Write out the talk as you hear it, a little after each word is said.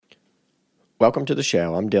Welcome to the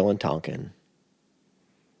show. I'm Dylan Tonkin.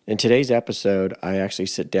 In today's episode, I actually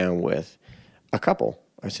sit down with a couple.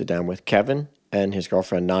 I sit down with Kevin and his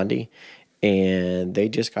girlfriend, Nhandi, and they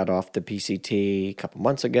just got off the PCT a couple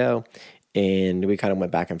months ago, and we kind of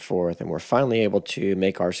went back and forth, and we're finally able to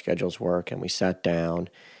make our schedules work, and we sat down,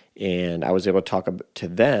 and I was able to talk to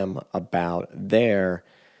them about their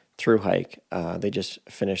thru hike. They just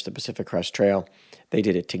finished the Pacific Crest Trail. They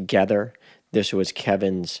did it together. This was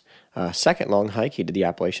Kevin's second long hike. He did the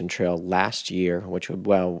Appalachian Trail last year, which would,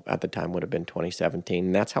 well, at the time would have been 2017.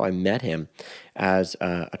 And that's how I met him as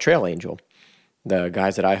a trail angel. The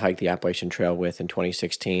guys that I hiked the Appalachian Trail with in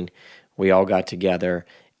 2016, we all got together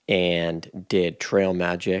and did Trail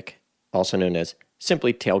Magic, also known as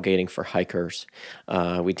simply tailgating for hikers.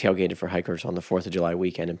 We tailgated for hikers on the 4th of July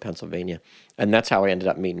weekend in Pennsylvania. And that's how I ended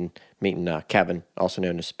up meeting Kevin, also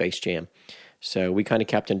known as Space Jam. So we kind of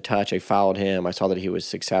kept in touch. I followed him. I saw that he was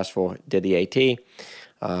successful, did the AT.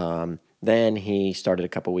 Then he started a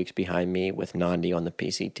couple weeks behind me with Nhandi on the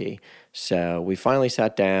PCT. So we finally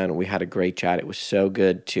sat down. We had a great chat. It was so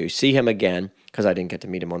good to see him again because I didn't get to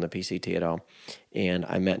meet him on the PCT at all. And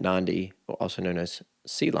I met Nhandi, also known as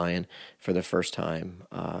Sea Lion, for the first time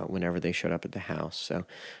whenever they showed up at the house. So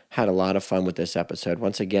had a lot of fun with this episode.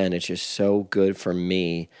 Once again, it's just so good for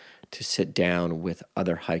me to sit down with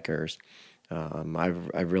other hikers.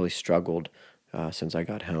 I've really struggled since I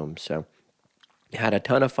got home, so had a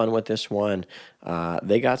ton of fun with this one.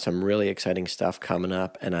 They got some really exciting stuff coming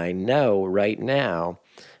up, and I know right now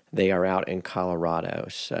they are out in Colorado,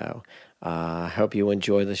 so I hope you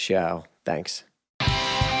enjoy the show. Thanks.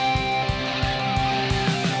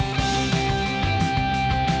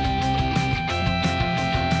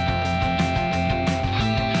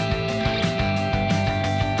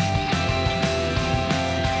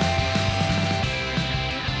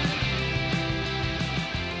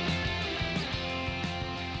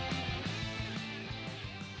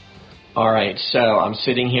 All right, so I'm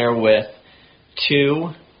sitting here with two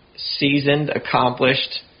seasoned,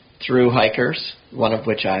 accomplished thru hikers, one of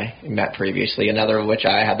which I met previously, another of which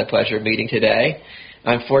I had the pleasure of meeting today.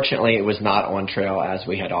 Unfortunately, it was not on trail as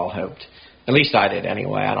we had all hoped. At least I did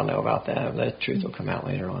anyway. I don't know about that. The truth will come out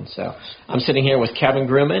later on. So I'm sitting here with Kevin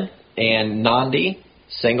Grumman and Nhandi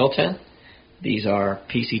Singleton. These are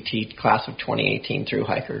PCT class of 2018 thru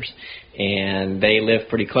hikers, and they live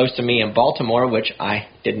pretty close to me in Baltimore, which I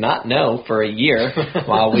did not know for a year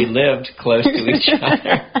while we lived close to each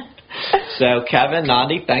other. So, Kevin,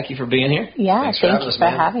 Nhandi, thank you for being here. Yeah, thank you for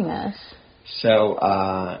having us.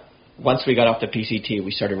 So, once we got off the PCT,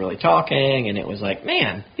 we started really talking, and it was like,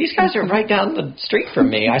 man, these guys are right down the street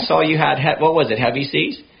from me. I saw you had, what was it, Heavy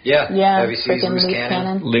Seas? Yeah, Heavy Seas, Loose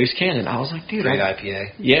Cannon. Loose Cannon. I was like, dude. Great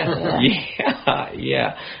IPA.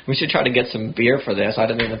 Yeah. We should try to get some beer for this. I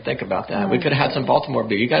didn't even think about that. We could have had some Baltimore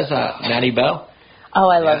beer. You guys, Natty Bell? Oh,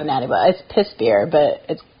 I love Natty Bell. It's piss beer, but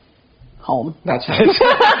it's home. That's how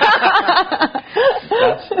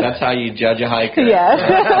that's how you judge a hiker.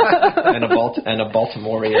 Yeah. And a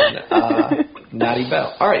Baltimorean Natty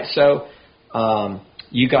Bell. All right, so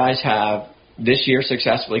you guys have this year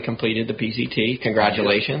successfully completed the PCT.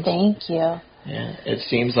 Congratulations. Thank you. Yeah, it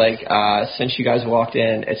seems like since you guys walked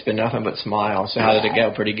in, it's been nothing but smiles. So how did it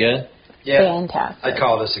go? Pretty good? Yeah. Fantastic. I'd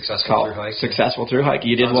call it a successful thru hike. Successful thru hike.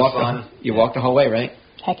 You did walk walked the whole way, right?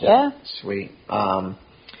 Heck yeah. Sweet.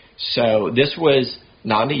 So this was,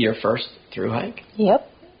 Nhandi, your first thru hike? Yep.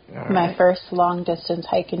 All My right. first long distance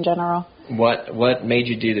hike in general. What made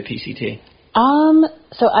you do the PCT?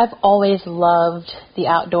 So I've always loved the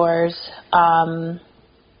outdoors. I'm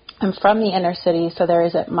from the inner city, so there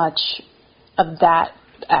isn't much of that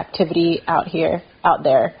activity out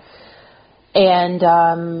there. And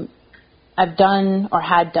I've done or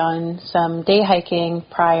had done some day hiking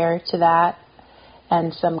prior to that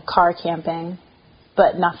and some car camping,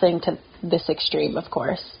 but nothing to this extreme, of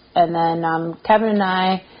course. And then Kevin and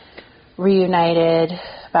I reunited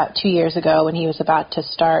about 2 years ago when he was about to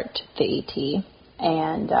start the AT.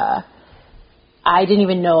 And I didn't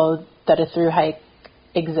even know that a thru hike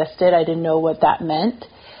existed. I didn't know what that meant.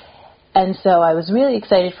 And so I was really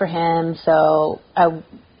excited for him. So I,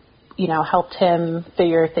 helped him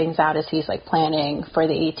figure things out as he's like planning for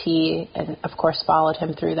the AT, and of course followed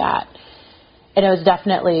him through that. And it was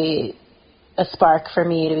definitely a spark for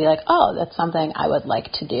me to be like, oh, that's something I would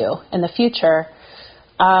like to do in the future.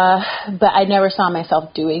 But I never saw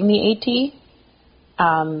myself doing the AT.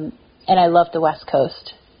 And I love the West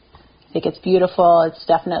Coast. I think it's beautiful. It's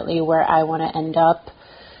definitely where I want to end up.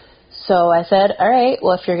 So I said, all right,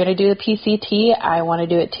 well, if you're going to do the PCT, I want to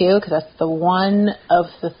do it too, because that's the one of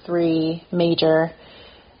the three major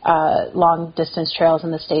long-distance trails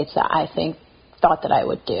in the States that I think thought that I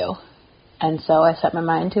would do. And so I set my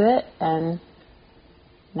mind to it, and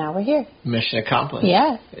now we're here. Mission accomplished.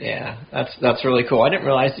 Yeah. Yeah, that's really cool. I didn't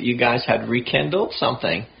realize that you guys had rekindled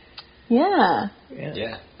something. Yeah.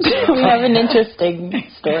 Yeah. We have an interesting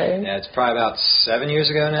story. Yeah, it's probably about 7 years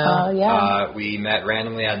ago now. Oh, yeah. We met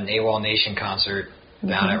randomly at an AWOL Nation concert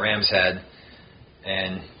down at Ram's Head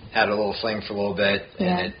and had a little fling for a little bit,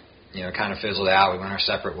 and it kind of fizzled out. We went our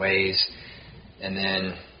separate ways. And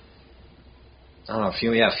then, I don't know,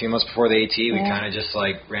 a few months before the AT, we kind of just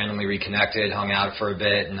like randomly reconnected, hung out for a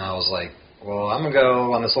bit, and I was like, well, I'm going to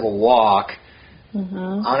go on this little walk.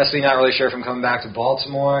 Honestly, not really sure if I'm coming back to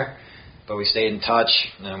Baltimore, but we stayed in touch,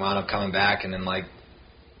 and I wound up coming back, and then like,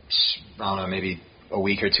 I don't know, maybe a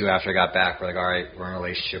week or two after I got back, we're like, all right, we're in a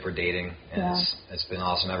relationship, we're dating, and it's been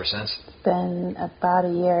awesome ever since. It's been about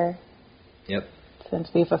a year since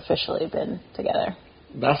we've officially been together.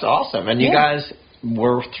 That's awesome. And you guys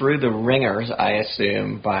were through the ringers, I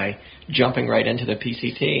assume, by jumping right into the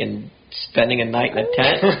PCT and spending a night in a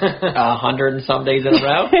tent 100 and some days in a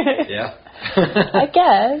row? Yeah. I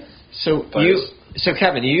guess. So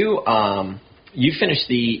Kevin, you finished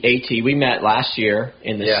the AT. We met last year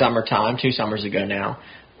in the summertime, 2 summers ago now,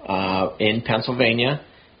 in Pennsylvania.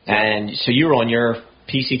 And so you were on your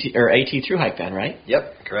PCT or AT thru hike then, right?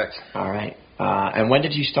 Yep, correct. All right. And when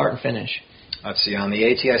did you start and finish? Let's see. On the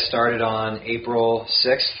AT, I started on April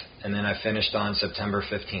 6th, and then I finished on September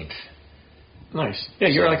 15th. Nice. Yeah,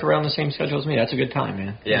 you're like around the same schedule as me. That's a good time,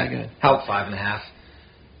 man. Yeah. Really good. How 5.5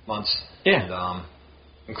 months. Yeah. And,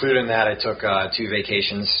 including that, I took 2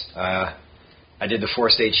 vacations. I did the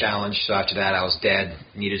 4-state challenge, so after that I was dead,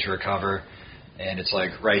 needed to recover. And it's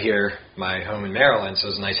like right here, my home in Maryland, so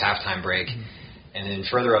it was a nice halftime break. And then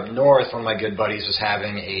further up north, one of my good buddies was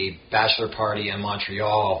having a bachelor party in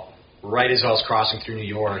Montreal right as I was crossing through New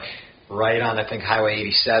York, right on, I think, Highway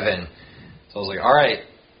 87. So I was like, all right,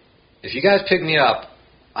 if you guys pick me up,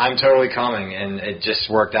 I'm totally coming. And it just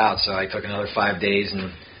worked out, so I took another 5 days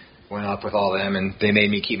and went up with all of them, and they made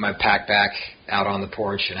me keep my pack back out on the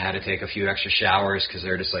porch, and I had to take a few extra showers because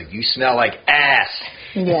they're just like, you smell like ass.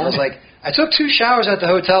 Yeah. I was like, I took 2 showers at the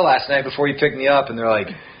hotel last night before you picked me up, and they're like,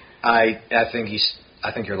 I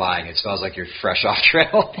think you're lying. It smells like you're fresh off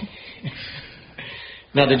trail.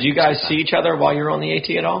 Now, did you guys see each other while you were on the AT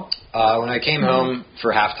at all? When I came home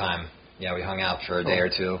for halftime, we hung out for a day or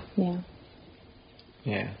 2. Yeah.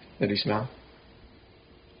 Yeah. Did he smell?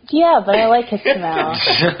 Yeah, but I like his smell.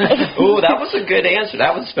 Ooh, that was a good answer.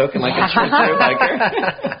 That was spoken like a true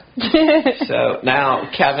hiker. So now,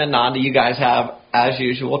 Kevin, Nhandi, you guys have, as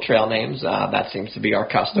usual, trail names. That seems to be our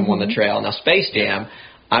custom on the trail. Now, Space Jam,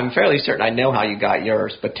 I'm fairly certain I know how you got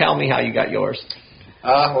yours, but tell me how you got yours.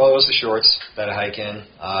 Well, it was the shorts that I hike in.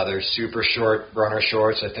 They're super short runner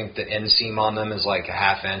shorts. I think the inseam on them is like a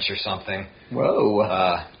 ½ inch or something.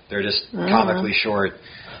 Whoa. They're just comically short.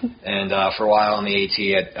 And for a while on the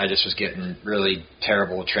AT, I just was getting really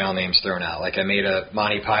terrible trail names thrown out. Like I made a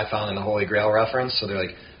Monty Python and the Holy Grail reference, so they're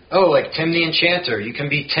like, oh, like Tim the Enchanter, you can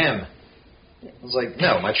be Tim. I was like,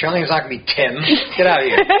 no, my trail name's not going to be Tim. Get out of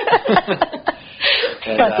here.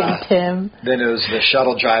 And, Fucking Tim. Then it was the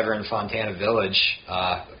shuttle driver in Fontana Village.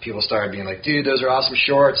 People started being like, dude, those are awesome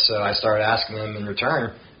shorts. So I started asking them in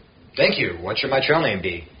return, thank you, what should my trail name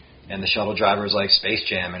be? And the shuttle driver was like, Space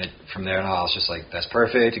Jam. And from there on, I was just like, that's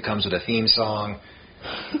perfect. It comes with a theme song.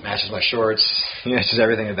 Matches my shorts. It's just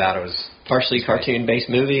everything about it was partially cartoon-based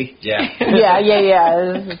movie. Yeah. yeah.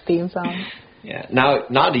 It was a theme song. Yeah. Now,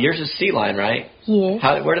 Nhandi, yours is Sea Lion, right?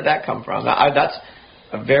 Yeah. Where did that come from? That's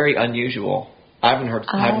a very unusual. I haven't heard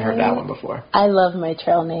that one before. I love my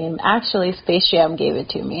trail name. Actually, Space Jam gave it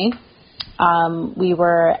to me. We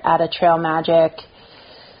were at a Trail Magic.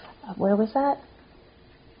 Where was that?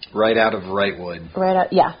 Right out of Wrightwood. Right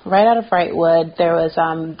out of Wrightwood. There was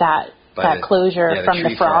that closure from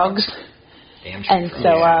the frogs. Damn and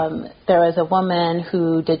so there was a woman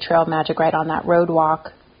who did Trail Magic right on that road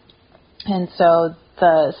walk. And so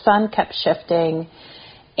the sun kept shifting,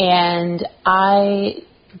 and I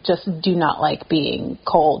just do not like being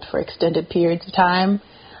cold for extended periods of time.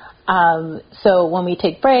 So when we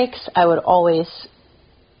take breaks, I would always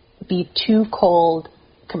be too cold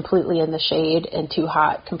completely in the shade and too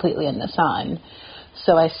hot completely in the sun.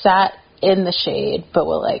 So I sat in the shade, but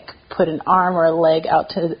would like put an arm or a leg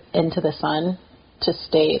out into the sun to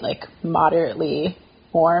stay like moderately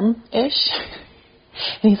warm-ish.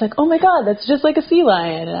 And he's like, oh my God, that's just like a sea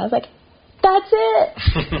lion. And I was like, That's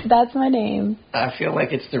it. That's my name. I feel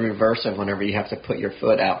like it's the reverse of whenever you have to put your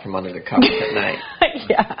foot out from under the covers at night.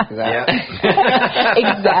 Yeah.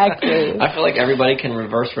 Exactly. I feel like everybody can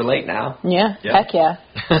reverse relate now. Yeah. Heck yeah.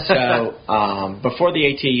 So before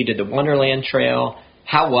the AT, you did the Wonderland Trail.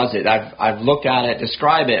 How was it? I've looked at it,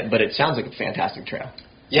 describe it, but it sounds like a fantastic trail.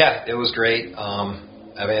 Yeah, it was great.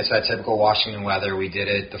 I mean, it's that typical Washington weather. We did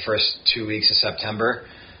it the first 2 weeks of September,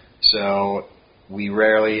 so we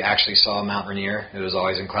rarely actually saw Mount Rainier. It was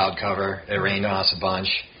always in cloud cover. It rained on us a bunch.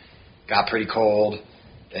 Got pretty cold,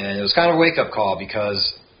 and it was kind of a wake-up call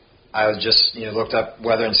because I was just, looked up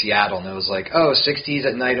weather in Seattle, and it was like, 60s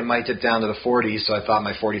at night, it might dip down to the 40s, so I thought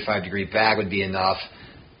my 45-degree bag would be enough.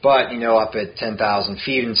 But, up at 10,000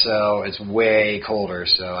 feet and so, it's way colder,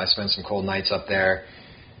 so I spent some cold nights up there.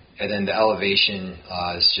 And then the elevation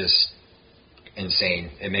is just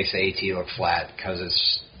insane. It makes the AT look flat because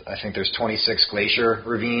I think there's 26 glacier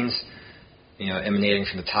ravines, emanating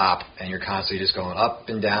from the top, and you're constantly just going up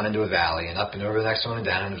and down into a valley and up and over the next one and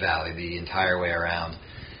down in a valley the entire way around.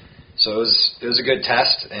 So it was a good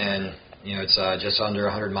test, and it's just under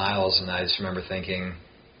 100 miles, and I just remember thinking,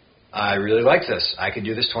 I really like this. I could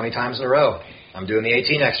do this 20 times in a row. I'm doing the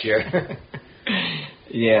AT next year.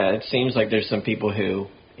 Yeah, it seems like there's some people who,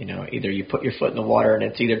 either you put your foot in the water and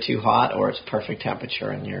it's either too hot or it's perfect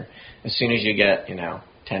temperature, and as soon as you get,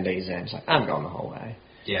 10 days in, it's like, I'm going the whole way.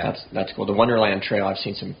 Yeah. That's cool. The Wonderland Trail, I've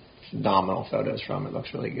seen some phenomenal photos from. It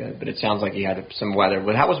looks really good. But it sounds like you had some weather.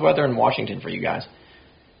 But how was weather in Washington for you guys?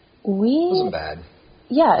 It wasn't bad.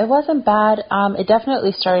 Yeah, it wasn't bad. It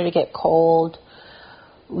definitely started to get cold.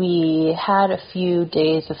 We had a few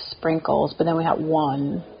days of sprinkles, but then we had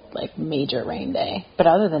one, major rain day. But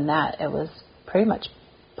other than that, it was pretty much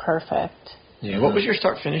perfect. Yeah. What was your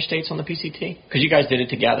start-finish dates on the PCT? Because you guys did it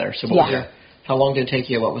together. So how long did it take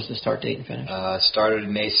you? What was the start date and finish? Started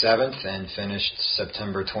May 7th and finished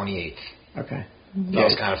September 28th. Okay. That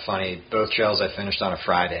was kind of funny. Both trails I finished on a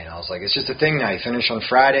Friday, and I was like, it's just a thing now. You finish on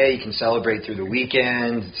Friday, you can celebrate through the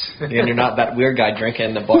weekend. And you're not that weird guy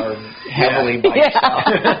drinking the bar heavily by yourself.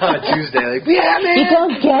 On a Tuesday, like, yeah, man. You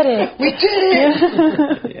don't get it. We did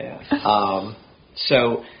it. Yeah.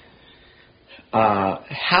 So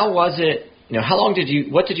how was it?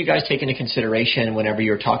 What did you guys take into consideration whenever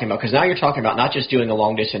you were talking about, because now you're talking about not just doing a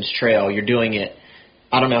long distance trail, you're doing it,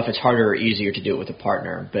 I don't know if it's harder or easier to do it with a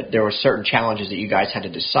partner, but there were certain challenges that you guys had to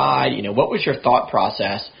decide. What was your thought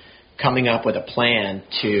process coming up with a plan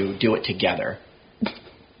to do it together?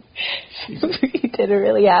 We didn't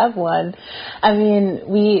really have one. I mean,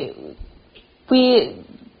 we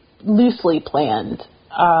loosely planned.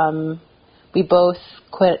 We both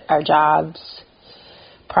quit our jobs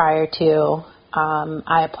prior to.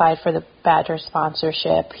 I applied for the Badger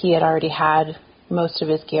sponsorship. He had already had most of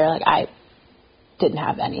his gear. I didn't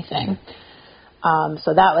have anything.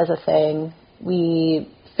 So that was a thing. We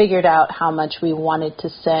figured out how much we wanted to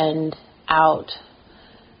send out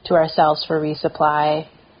to ourselves for resupply.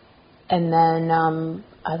 And then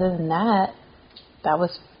other than that, that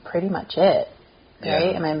was pretty much it.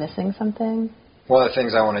 Right? Yeah. Am I missing something? One of the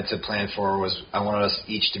things I wanted to plan for was I wanted us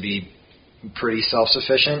each to be pretty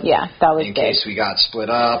self-sufficient. Yeah, that was in big. case we got split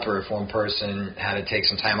up, or if one person had to take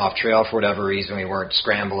some time off trail for whatever reason, we weren't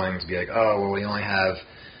scrambling to be like, we only have,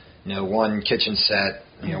 one kitchen set,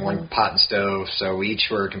 one pot and stove. So we each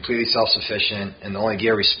were completely self-sufficient, and the only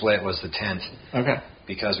gear we split was the tent. Okay.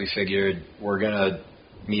 Because we figured we're gonna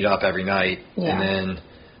meet up every night, and then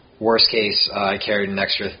worst case, I carried an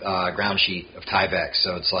extra ground sheet of Tyvek,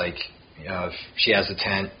 so it's like, if she has a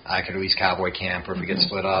tent, I could at least cowboy camp, or if we get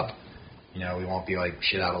split up, we won't be like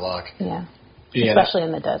shit out of luck. Yeah. Especially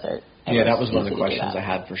in the desert. Yeah, that was one of the questions I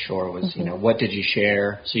had for sure was, what did you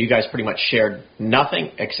share? So you guys pretty much shared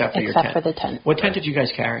nothing except for your tent. Except for the tent. What tent did you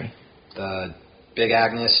guys carry? The Big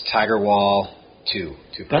Agnes Tiger Wall 2.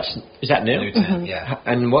 Is that new? New tent, yeah.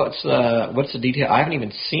 And what's the detail? I haven't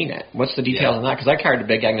even seen it. What's the details on that? Because I carried the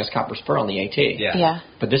Big Agnes Copper Spur on the AT. Yeah.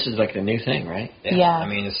 But this is like the new thing, right? Yeah. I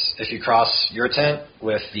mean, if you cross your tent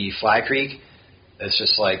with the Fly Creek, it's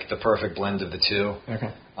just like the perfect blend of the two.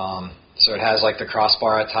 Okay. So it has like the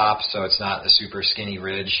crossbar at top, so it's not a super skinny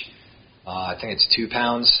ridge. I think it's 2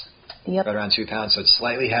 pounds. Yep. Right around 2 pounds. So it's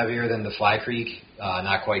slightly heavier than the Fly Creek.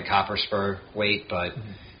 Not quite Copper Spur weight, but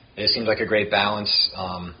it seems like a great balance.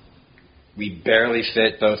 We barely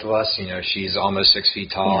fit, both of us. She's almost 6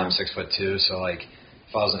 feet tall. I'm 6'2", so like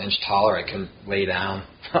if I was an inch taller, I couldn't lay down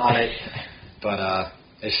on it. But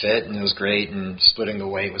it fit, and it was great, and splitting the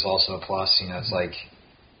weight was also a plus. It's like,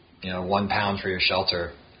 1 pound for your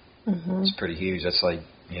shelter. It's pretty huge. That's like,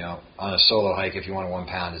 on a solo hike, if you want a 1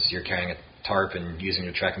 pound, you're carrying a tarp and using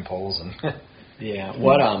your trekking poles. And Yeah.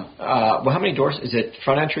 What? Well, how many doors? Is it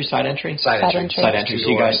front entry, side entry? Side entry. Side entry. Two So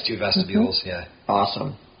you doors, guys, 2 vestibules. Yeah.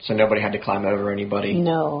 awesome. So nobody had to climb over anybody.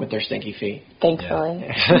 No. With their stinky feet. Thankfully.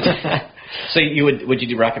 So would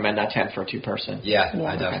you recommend that tent for a 2-person? Yeah, Yeah.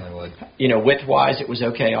 I definitely would. You know, width wise, it was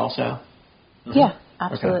okay also. Yeah,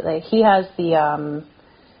 absolutely. Okay. He has the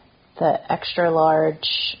extra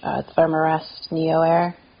large Thermarest Neo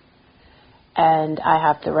Air, and I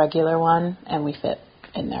have the regular one, and we fit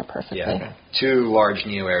in there perfectly. Yeah, okay. 2 large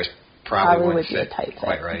Neo Airs probably wouldn't fit be a tight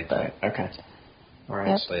quite fit, right. But okay. All right.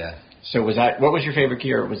 Yep. So yeah. So what was your favorite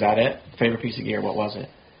gear? Was that it? Favorite piece of gear? What was it?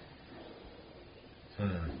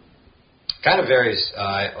 Kind of varies.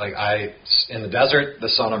 In the desert, the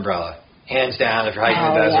sun umbrella. Hands down, if you're hiking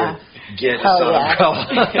in the desert, get a sun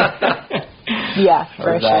umbrella. Yeah,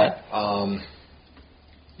 for sure.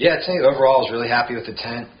 Yeah, I'd say overall I was really happy with the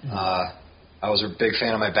tent. I was a big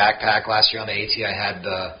fan of my backpack. Last year on the AT, I had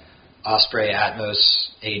the Osprey Atmos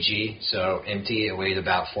AG, so empty. It weighed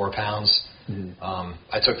about 4 pounds.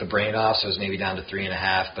 I took the brain off, so it was maybe down to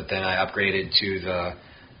 3.5, but then I upgraded to the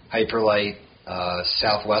Hyperlight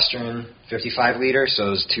Southwestern 55 liter, so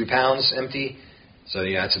it was 2 pounds empty. So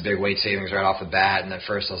yeah, it's a big weight savings right off the bat. And at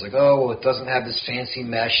first I was like, oh, well, it doesn't have this fancy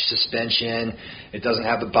mesh suspension. It doesn't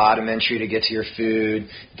have the bottom entry to get to your food.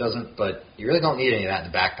 It doesn't, but you really don't need any of that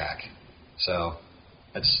in the backpack. So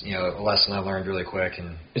that's, you know, a lesson I learned really quick.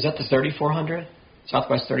 And is that the 3400?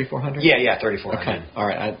 Southwest 3400? Yeah, 3400. Okay, all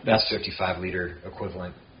right. That's 55 liter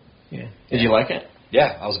equivalent. Yeah. Did you like it?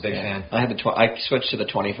 Yeah, I was a big fan. I had I switched to the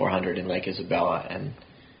 2400 in Lake Isabella and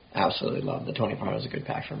absolutely loved the 2400. It was a good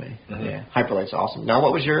pack for me. Yeah, Hyperlight's awesome. Now,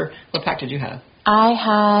 what pack did you have? I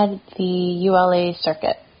had the ULA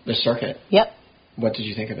Circuit. The Circuit? Yep. What did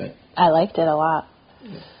you think of it? I liked it a lot.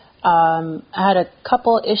 I had a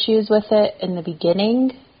couple issues with it in the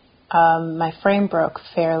beginning. My frame broke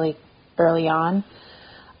fairly early on,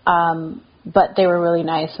 but they were really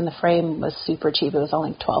nice, and the frame was super cheap. It was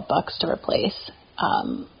only $12 to replace.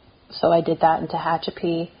 So I did that in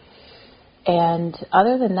Tehachapi. And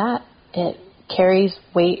other than that, it carries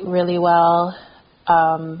weight really well.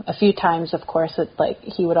 A few times, of course,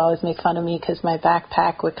 he would always make fun of me because my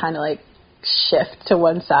backpack would kind of shift to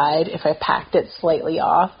one side if I packed it slightly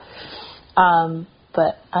off.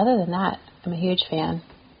 But other than that, I'm a huge fan.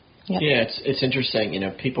 Yep. Yeah, it's interesting. You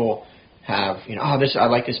know, people have, I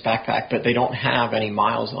like this backpack, but they don't have any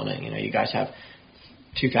miles on it. You know, you guys have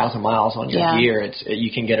 2,000 miles on your gear.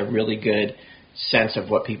 You can get a really good sense of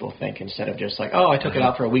what people think instead of just like, oh, I took it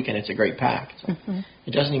out for a weekend, it's a great pack. It's like,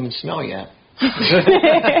 it doesn't even smell yet.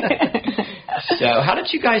 So how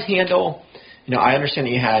did you guys handle, I understand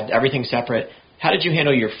that you had everything separate. How did you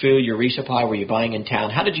handle your food, your resupply? Were you buying in town?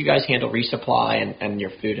 How did you guys handle resupply and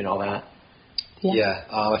your food and all that? Yeah,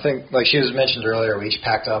 I think, like she was mentioned earlier, we each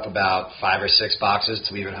packed up about 5 or 6 boxes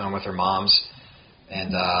to leave at home with our moms.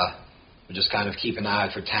 And we just kind of keep an eye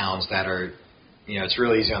out for towns that are, it's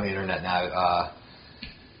really easy on the internet now.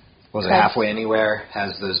 Halfway Anywhere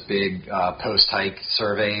has those big post-hike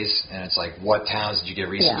surveys, and it's like, what towns did you get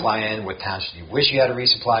resupply in? What towns did you wish you had a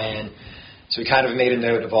resupply in? So we kind of made a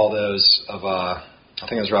note of all those, I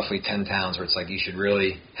think it was roughly 10 towns where it's like, you should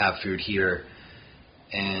really have food here.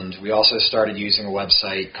 And we also started using a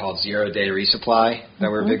website called 0 Day Resupply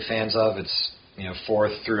that we're big fans of. It's, for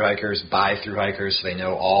thru hikers, by thru hikers, so they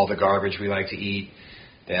know all the garbage we like to eat.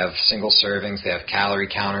 They have single servings. They have calorie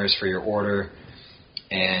counters for your order.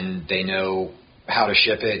 And they know how to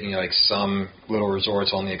ship it. Like some little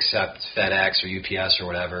resorts only accept FedEx or UPS or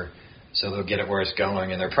whatever. So they'll get it where it's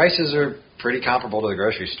going. And their prices are pretty comparable to the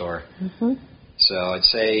grocery store. So I'd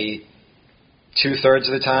say 2/3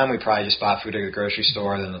 of the time we probably just bought food at the grocery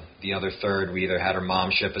store. Then the other third we either had our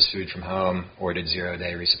mom ship us food from home or did 0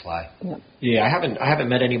 Day Resupply. Yeah, I haven't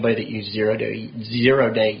met anybody that used 0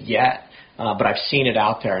 Day yet. But I've seen it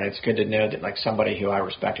out there, and it's good to know that, somebody who I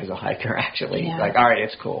respect as a hiker actually, all right,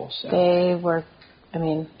 it's cool. So. They were,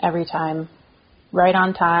 every time, right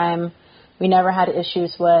on time. We never had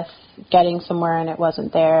issues with getting somewhere and it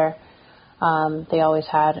wasn't there. They always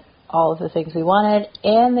had all of the things we wanted,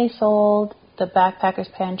 and they sold the Backpacker's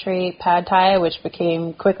Pantry Pad Thai, which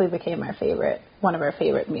quickly became one of our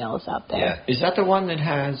favorite meals out there. Yeah. Is that the one that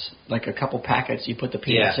has a couple packets you put the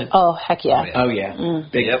peanuts in? Oh, heck yeah. Oh, yeah.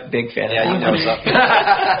 Big fan of that. Yeah, you know what's up.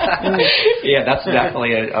 Yeah, that's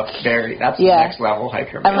definitely that's the next level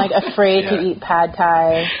hiker meal. I'm afraid to eat Pad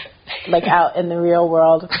Thai out in the real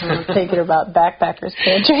world when I'm thinking about Backpacker's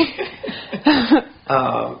Pantry.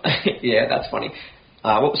 Yeah, that's funny.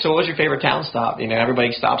 So what was your favorite town stop?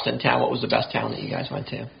 Everybody stops in town. What was the best town that you guys went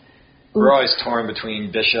to? We're always torn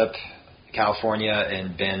between Bishop, California,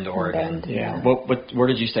 and Bend, Oregon. Yeah. Where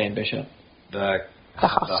did you stay in Bishop? The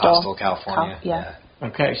hostel, California. Yeah.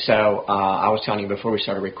 Okay, so I was telling you before we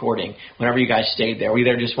started recording, whenever you guys stayed there, were you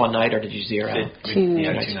there just one night or did you zero out? Two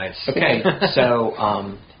nights. Okay,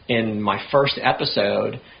 so in my first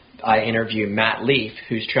episode, I interviewed Matt Leaf,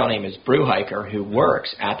 whose trail name is Brew Hiker, who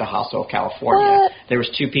works at the Hostel of California. What? There was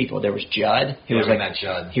two people. There was Judd. He was like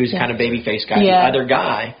Judd. He was kind of baby-faced guy. Yeah. The other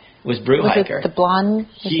guy was Brew Hiker. It the blonde?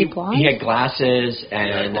 Was he blonde? He had glasses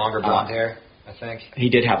and longer blonde hair, I think. He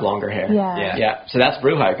did have longer hair. Yeah. So that's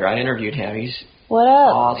Brew Hiker. I interviewed him. He's what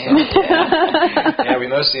up? awesome. Yeah, we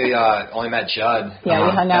mostly only met Judd. Yeah,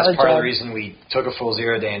 we hung out with That's part Judd. of the reason we took a full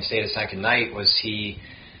 0 day and stayed a second night was he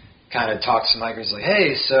kind of talked to some hikers like,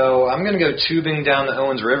 hey, so I'm going to go tubing down the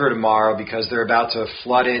Owens River tomorrow because they're about to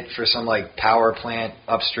flood it for some like power plant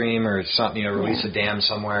upstream or something, release a dam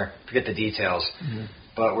somewhere. Forget the details. Mm-hmm.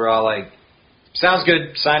 But we're all like, sounds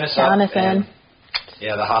good, sign us up. in.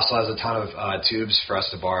 Yeah, the hostel has a ton of tubes for us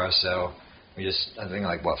to borrow, so we just, I think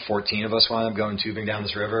 14 of us wound up going tubing down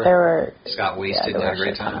this river. There were, just got wasted and had a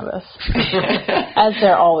great time. Of us. As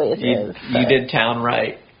there always is. You did town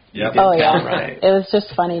right. Yep. Oh, yeah. Right. It was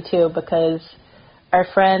just funny, too, because our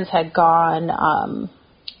friends had gone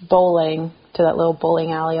bowling to that little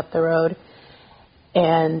bowling alley up the road,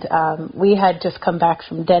 and we had just come back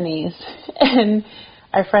from Denny's, and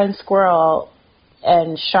our friend Squirrel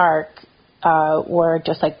and Shark were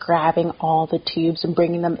just grabbing all the tubes and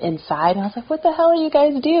bringing them inside, and I was like, what the hell are you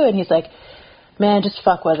guys doing? And he's like, man, just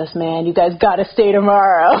fuck with us, man. You guys got to stay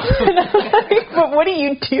tomorrow. And I was like, but what are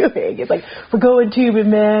you doing? It's like, we're going tubing,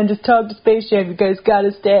 man. Just talk to Space Jam. You guys got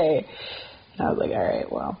to stay. And I was like, all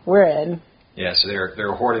right, well, we're in. Yeah, so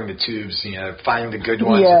they're hoarding the tubes, finding the good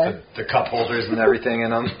ones with the cup holders and everything in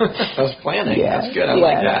them. That was planning. Yeah. That's good. I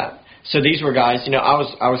like that. So these were guys,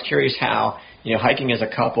 I was curious how, hiking as a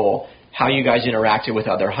couple, how you guys interacted with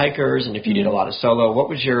other hikers, and if you did a lot of solo. What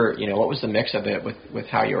was your, what was the mix of it with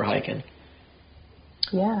how you were hiking?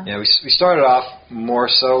 Yeah, we started off more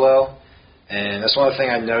solo, and that's one of the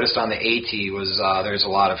things I noticed on the AT was there's a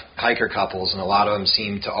lot of hiker couples, and a lot of them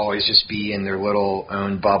seem to always just be in their little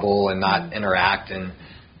own bubble and not interact, and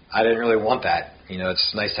I didn't really want that.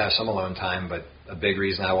 It's nice to have some alone time, but a big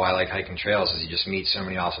reason why I like hiking trails is you just meet so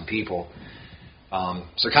many awesome people.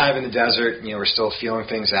 So kind of in the desert, we're still feeling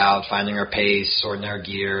things out, finding our pace, sorting our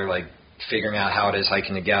gear, figuring out how it is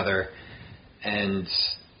hiking together, and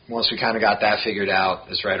once we kind of got that figured out,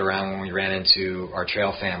 it's right around when we ran into our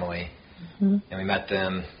trail family. Mm-hmm. And we met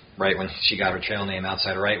them right when she got her trail name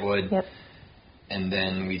outside of Wrightwood. Yep. And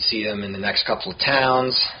then we'd see them in the next couple of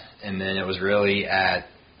towns. And then it was really at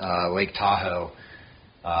Lake Tahoe,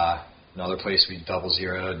 another place we double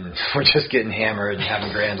zeroed. And we're just getting hammered and having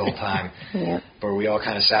a grand old time. Yep. But we all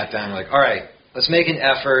kind of sat down and all right, let's make an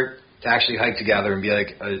effort to actually hike together and be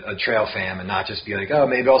a trail fam and not just be oh,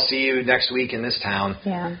 maybe I'll see you next week in this town.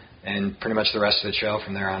 Yeah. And pretty much the rest of the trail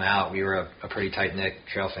from there on out, we were a pretty tight-knit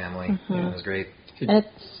trail family. Mm-hmm. It was great. And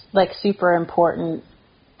it's super important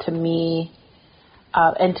to me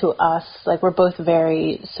and to us. We're both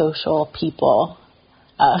very social people.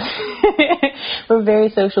 We're very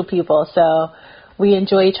social people, so we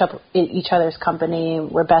enjoy each other's company.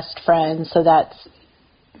 We're best friends, so that's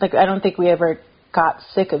I don't think we ever got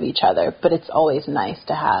sick of each other, but it's always nice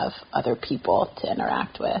to have other people to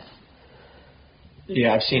interact with.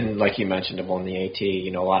 Yeah, I've seen, like you mentioned, on the AT,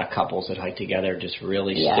 a lot of couples that hike together just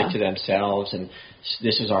really stick to themselves, and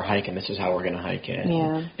this is our hike, and this is how we're going to hike it.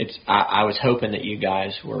 Yeah. I was hoping that you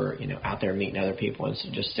guys were, out there meeting other people instead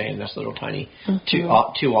of just staying in this little tiny, two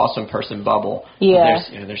awesome person bubble. Yeah.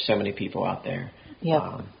 There's so many people out there.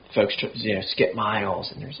 Yeah. Folks, skip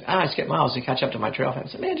miles, and I skip miles to catch up to my trail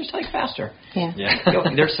fans. Man, just hike faster. Yeah.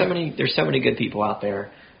 There's so many good people out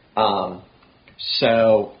there.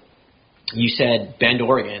 So you said Bend,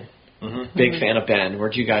 Oregon. Mm-hmm. Big fan of Bend.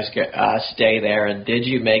 Where'd you guys stay there? And did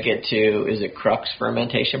you make it to, is it Crux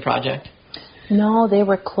Fermentation Project? No, they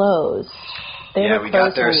were closed. We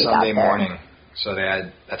got there Sunday morning. So they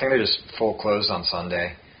had, I think they're just full closed on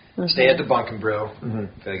Sunday. Mm-hmm. Stay at the Bunk and Brew. Mm-hmm.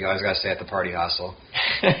 The guys got to stay at the party hostel.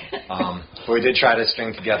 But we did try to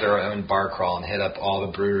string together our own bar crawl and hit up all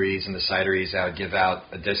the breweries and the cideries that would give out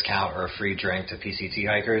a discount or a free drink to PCT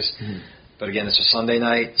hikers. Mm-hmm. But again, this was Sunday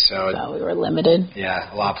night, so we were limited.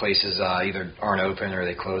 Yeah, a lot of places either aren't open or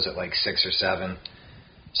they close at 6 or 7.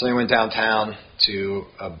 So we went downtown to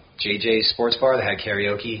a JJ Sports Bar that had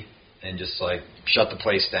karaoke and just shut the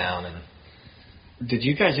place down. And did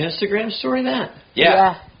you guys Instagram story that?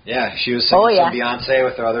 Yeah, she was singing some Beyonce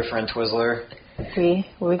with her other friend Twizzler. We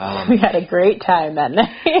had a great time that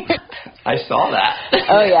night. I saw that.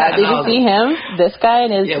 Oh yeah, did you see him? This guy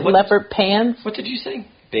in his leopard pants. What did you sing?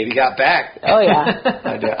 Baby Got Back. Oh yeah.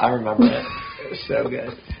 I remember it. was so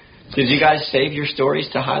good. Did you guys save your stories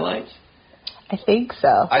to highlights? I think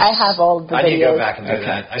so. I have all the videos. I need to go back and do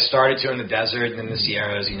that. I started to in the desert and in the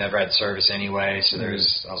Sierras. You never had service anyway, so I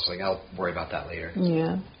was like, I'll worry about that later.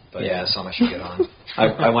 Yeah. But yeah, that's something I should get on.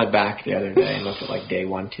 I went back the other day and looked at like day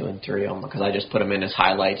 1, 2, and 3 on because I just put them in as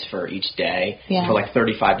highlights for each day for like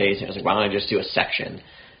 35 days. And I was like, why don't I just do a section?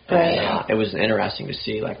 Right. And, it was interesting to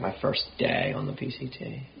see like my first day on the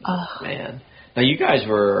PCT. Oh. Man. Now you guys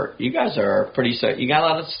are pretty. You got a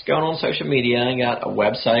lot of going on social media. You got a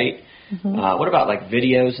website. Mm-hmm. What about like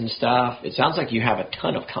videos and stuff? It sounds like you have a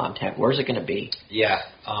ton of content. Where's it going to be? Yeah,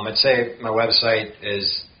 I'd say my website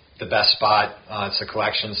is the best spot. It's a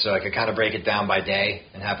collection, so I could kind of break it down by day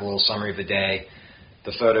and have a little summary of the day.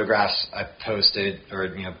 The photographs I posted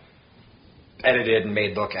or edited and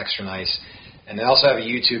made look extra nice. And they also have a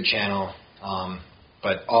YouTube channel,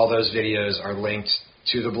 but all those videos are linked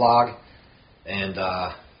to the blog, and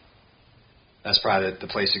that's probably the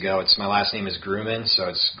place to go. It's my last name is Grooman, so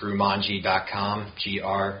it's groomanji.com,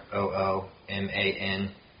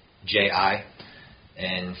 GROOMANJI.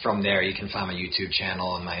 And from there, you can find my YouTube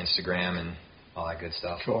channel and my Instagram and all that good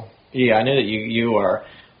stuff. Cool. Yeah, I know that you are.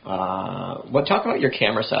 Talk about your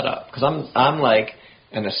camera setup, because I'm like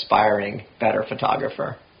an aspiring better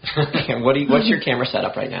photographer. What's your camera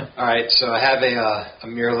setup right now? All right, so I have a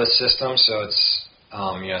mirrorless system, so it's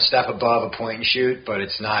a step above a point and shoot, but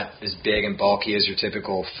it's not as big and bulky as your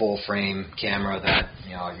typical full frame camera that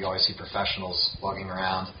you always see professionals lugging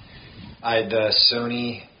around. I had the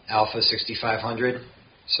Sony Alpha 6500,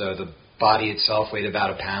 so the body itself weighed about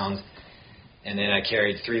a pound, and then I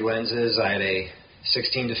carried 3 lenses. I had a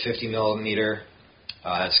 16 to 50 millimeter.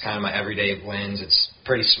 That's kind of my everyday lens. It's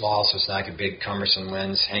pretty small, so it's not like a big cumbersome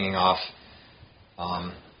lens hanging off.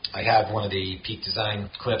 I have one of the Peak Design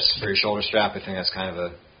clips for your shoulder strap. I think that's kind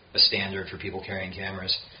of a standard for people carrying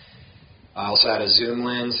cameras. I also had a zoom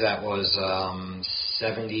lens that was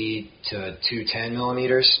 70 to 210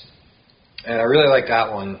 millimeters. And I really like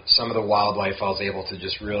that one. Some of the wildlife I was able to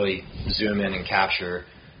just really zoom in and capture.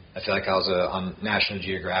 I feel like I was on National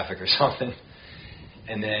Geographic or something.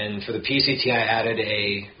 And then for the PCT, I added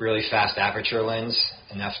a really fast aperture lens,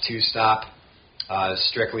 an f2 stop,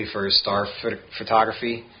 strictly for star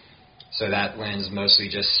photography. So that lens mostly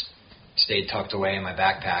just stayed tucked away in my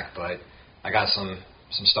backpack, but I got some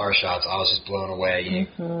star shots. I was just blown away. You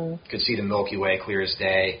could see the Milky Way clear as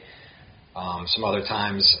day. Some other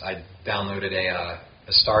times I downloaded a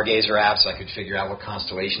Stargazer app so I could figure out what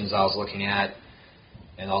constellations I was looking at,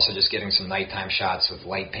 and also just getting some nighttime shots with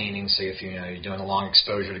light painting. So if you're doing a long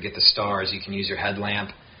exposure to get the stars, you can use your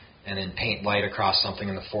headlamp and then paint light across something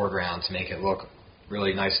in the foreground to make it look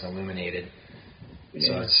really nice and illuminated. Yeah.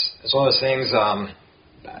 So it's one of those things.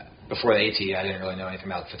 Before the AT, I didn't really know anything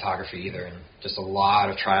about photography either, and just a lot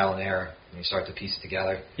of trial and error when you start to piece it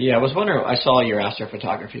together. Yeah, I was wondering. I saw your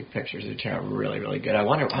astrophotography pictures. They turned out really, really good. I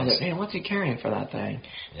wonder. I was like, man, what's he carrying for that thing?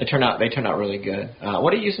 Yeah. They turned out really good.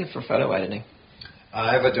 What are you using for photo editing?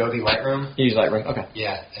 I have Adobe Lightroom. You use Lightroom? Okay.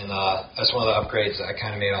 Yeah, and that's one of the upgrades that I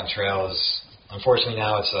kind of made on trail. Is unfortunately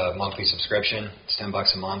now it's a monthly subscription. It's $10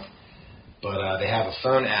 a month, but they have a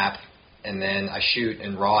phone app. And then I shoot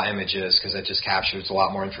in raw images because it just captures a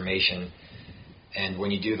lot more information. And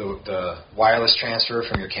when you do the wireless transfer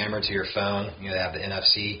from your camera to your phone, they have the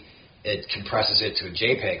NFC, it compresses it to a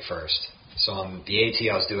JPEG first. So on the AT,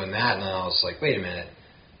 I was doing that, and then I was like, wait a minute.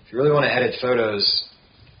 If you really want to edit photos,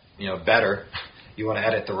 better, you want to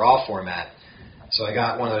edit the raw format. So I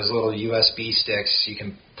got one of those little USB sticks. You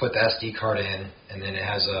can put the SD card in, and then it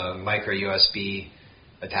has a micro USB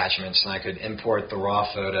attachments, and I could import the raw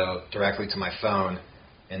photo directly to my phone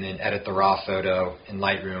and then edit the raw photo in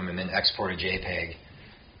Lightroom and then export a JPEG.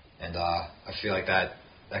 And I feel like that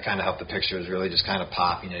kind of helped the pictures really just kind of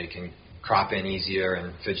pop. You can crop in easier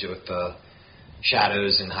and fidget with the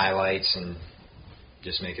shadows and highlights and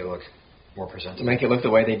just make it look more presentable. Make it look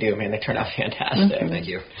the way they do, man. They turn out fantastic. Mm-hmm. Thank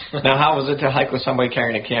you. Now, how was it to hike with somebody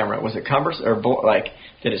carrying a camera? Was it cumbersome or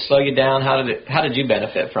did it slow you down? How did you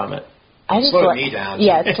benefit from it? It slowed me down.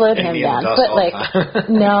 Yeah, it slowed him down. But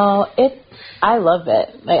no, I love it.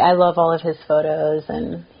 I love all of his photos,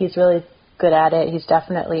 and he's really good at it. He's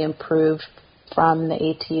definitely improved from the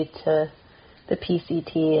AT to the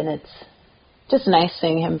PCT, and it's just nice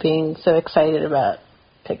seeing him being so excited about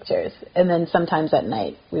pictures. And then sometimes at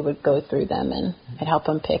night we would go through them, and I'd help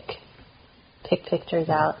him pick pictures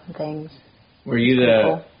out and things. Were you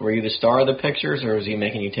the star of the pictures, or was he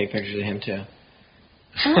making you take pictures of him too?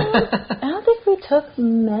 I don't think we took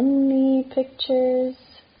many pictures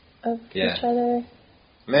of each other.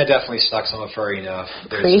 I mean, I definitely stuck some of her, there's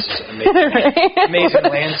Creep. just amazing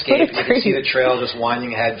landscape. You can see Creep. the trail just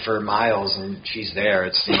winding ahead for miles, and she's there.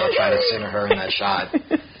 It's, try to center her in that shot.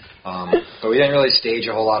 But we didn't really stage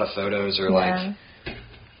a whole lot of photos or,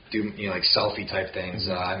 do, like selfie type things.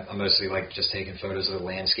 I'm mostly, just taking photos of the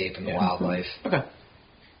landscape and the wildlife. Okay.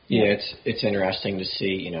 Yeah, it's interesting to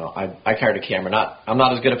see. I carried a camera. I'm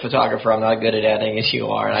not as good a photographer. I'm not good at editing as you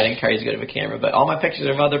are, and I didn't carry as good of a camera. But all my pictures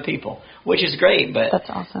are of other people, which is great. But that's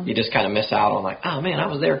awesome. You just kind of miss out on oh man, I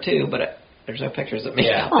was there too, but there's no pictures of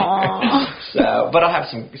me out there. So, but I'll have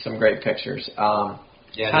some great pictures. One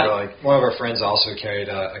of our friends also carried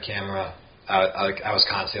a camera. I was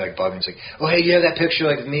constantly bugging. It's oh hey, you have that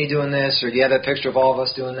picture of me doing this, or do you have that picture of all of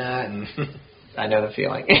us doing that? And I know the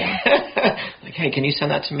feeling. Hey, can you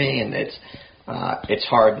send that to me? And it's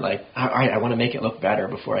hard. All right, I want to make it look better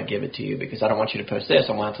before I give it to you because I don't want you to post this.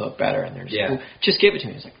 I want it to look better. And they're just, just give it to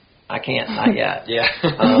me. It's I can't, not yet.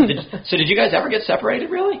 So did you guys ever get separated,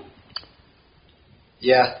 really?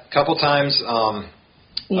 Yeah, a couple times.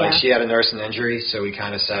 She had a nursing injury, so we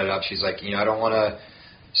kind of set it up. She's I don't want to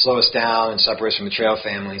slow us down and separate us from the trail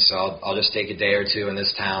family, so I'll just take a day or two in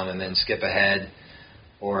this town and then skip ahead.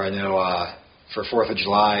 Or I know for 4th of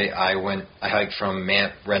July, I hiked from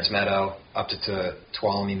Red's Meadow up to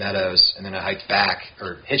Tuolumne Meadows, and then I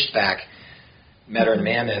hitched back Meadow and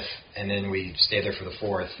Mammoth, and then we stayed there for the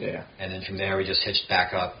 4th. Yeah. And then from there, we just hitched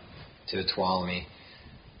back up to Tuolumne.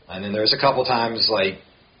 And then there was a couple times,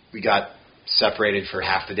 we got separated for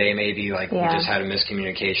half the day maybe. We just had a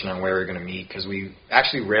miscommunication on where we were going to meet, because we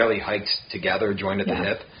actually rarely hiked together, joined at the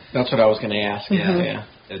hip. That's what I was going to ask. Yeah.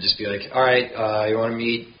 It would just be all right, you want to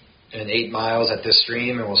meet in 8 miles at this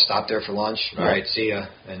stream, and we'll stop there for lunch. All right, see ya.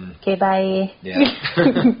 And okay, bye. Yeah.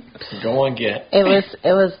 Go on, get. It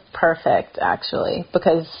was perfect, actually,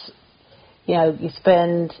 because, you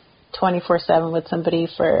spend 24/7 with somebody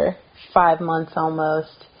for 5 months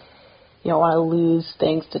almost. You don't want to lose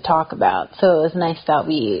things to talk about. So it was nice that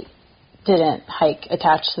we didn't hike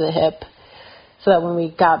attached to the hip, so that when we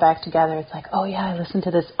got back together, it's oh yeah, I listened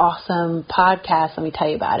to this awesome podcast. Let me tell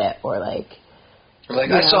you about it. Or I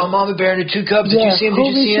saw Mama Bear and the 2 cubs. Did you see him? Did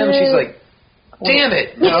you see him? She's damn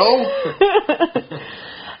it, no.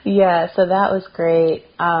 Yeah, so that was great.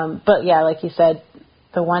 But yeah, like you said,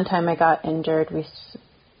 the one time I got injured,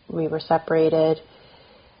 we were separated.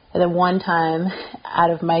 And then one time, out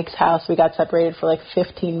of Mike's house, we got separated for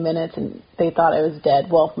 15 minutes, and they thought I was dead.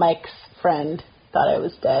 Well, Mike's friend thought I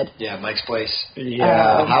was dead. Yeah, Mike's place.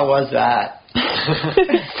 Yeah, how was that? Let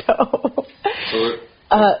me go.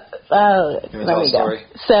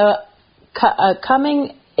 So,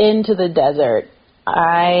 coming into the desert,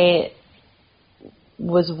 I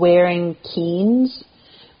was wearing Keens,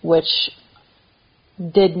 which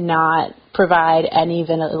did not provide any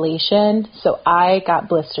ventilation, so I got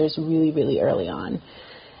blisters really, really early on,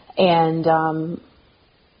 and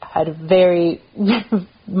had very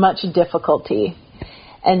much difficulty.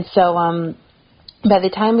 And so by the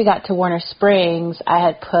time we got to Warner Springs, I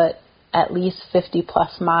had put at least 50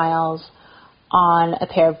 plus miles on a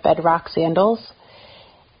pair of Bedrock sandals,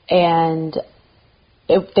 and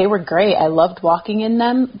they were great. I loved walking in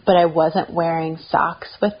them, but I wasn't wearing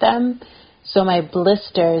socks with them. So my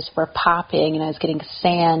blisters were popping, and I was getting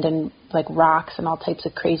sand and rocks and all types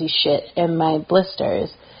of crazy shit in my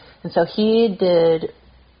blisters. And so he did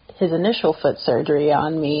his initial foot surgery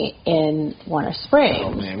on me in Warner Springs.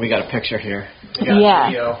 Oh man, we got a picture here.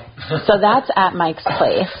 Yeah. So that's at Mike's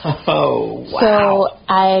place. Oh wow. So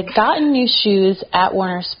I had gotten new shoes at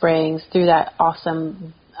Warner Springs through that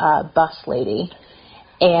awesome bus lady,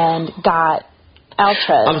 and got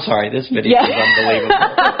Altras. I'm sorry, this video is unbelievable.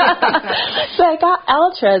 So I got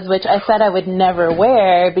Altras, which I said I would never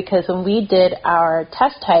wear, because when we did our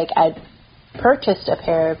test hike, I purchased a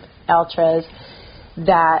pair of Altras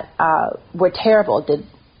that were terrible, did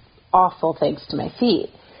awful things to my feet.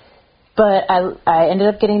 But I ended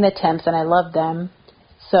up getting the Temps, and I loved them.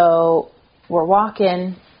 So we're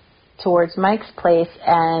walking towards Mike's place,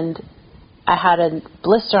 and I had a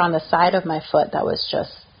blister on the side of my foot that was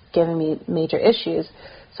just giving me major issues.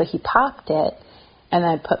 So he popped it, and then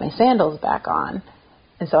I put my sandals back on.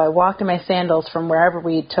 And so I walked in my sandals from wherever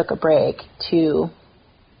we took a break to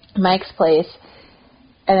Mike's place.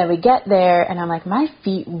 And then we get there, and I'm my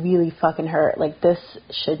feet really fucking hurt. This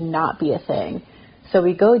should not be a thing. So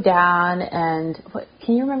we go down, and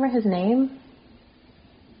can you remember his name?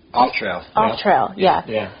 Off Trail. Off Trail,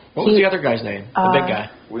 yeah. What was the other guy's name? The big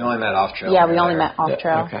guy. We only met off trail. Yeah, we only met off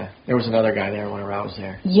trail. Okay. There was another guy there whenever I was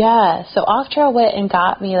there. Yeah, so off trail went and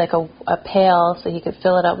got me like a pail so he could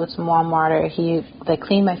fill it up with some warm water. He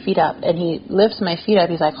cleaned my feet up, and he lifts my feet up.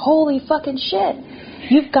 He's like, "Holy fucking shit!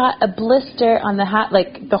 You've got a blister on the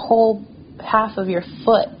like the whole half of your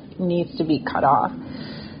foot needs to be cut off."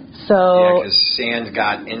 So yeah, because sand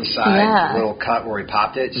got inside the little cut where he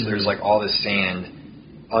popped it, so there's like all this sand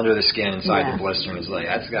under the skin inside the blister, and he's like,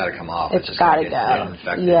 that's got to come off. It's got to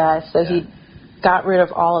go. Yeah, so he got rid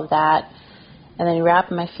of all of that, and then he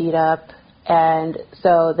wrapped my feet up. And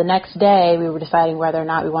so the next day we were deciding whether or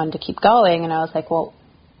not we wanted to keep going, and I was like, well,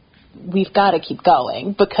 we've got to keep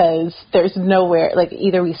going because there's nowhere, like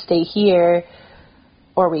either we stay here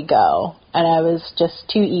or we go. And I was just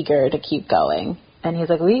too eager to keep going. And he's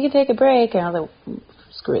like, we can take a break. And I was like,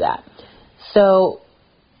 screw that. So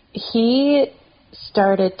he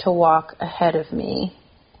started to walk ahead of me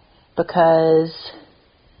because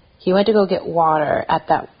he went to go get water at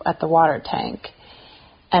the water tank,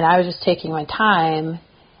 and I was just taking my time,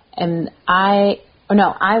 and I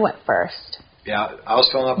went first. Yeah, I was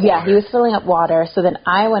filling up water. Yeah, he was filling up water, so then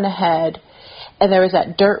I went ahead, and there was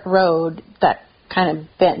that dirt road that kind of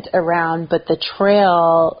bent around, but the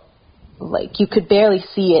trail, like, you could barely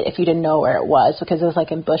see it if you didn't know where it was because it was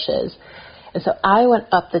like in bushes. And so I went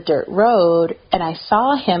up the dirt road, and I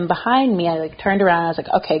saw him behind me. I turned around, and I was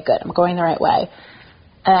like, okay, good, I'm going the right way.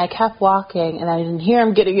 And I kept walking, and I didn't hear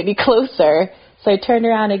him getting any closer. So I turned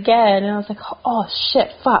around again, and I was like, oh, shit,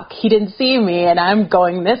 fuck. He didn't see me, and I'm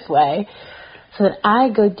going this way. So then I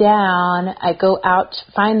go down, I go out,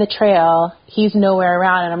 find the trail. He's nowhere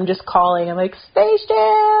around, and I'm just calling. I'm like, Space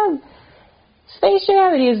Jam! Space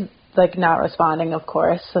Jam! And he's, not responding, of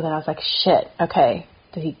course. So then I was like, shit, okay.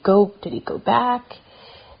 Did he go back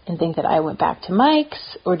and think that I went back to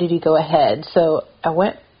Mike's, or did he go ahead? So I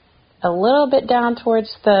went a little bit down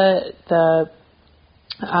towards the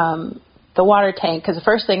water tank, because the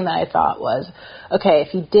first thing that I thought was, okay, if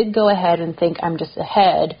he did go ahead and think I'm just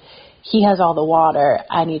ahead, he has all the water,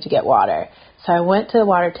 I need to get water. So I went to the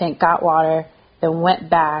water tank, got water, then went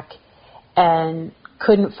back and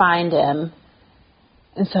couldn't find him.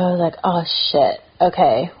 And so I was like, oh shit,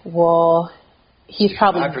 okay, well, he's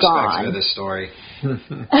probably my perspective gone. Of this story,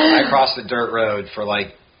 I crossed the dirt road for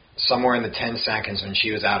somewhere in the 10 seconds when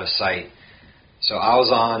she was out of sight. So I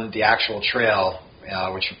was on the actual trail,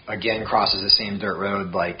 which again crosses the same dirt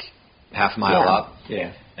road half a mile up.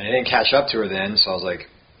 Yeah. And I didn't catch up to her then, so I was like,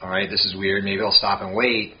 all right, this is weird. Maybe I'll stop and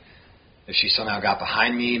wait. If she somehow got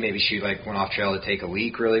behind me, maybe she went off trail to take a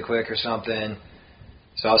leak really quick or something.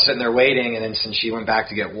 So I was sitting there waiting, and then since she went back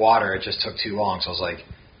to get water, it just took too long. So I was like,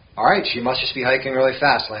 all right, she must just be hiking really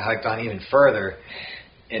fast. And I hiked on even further.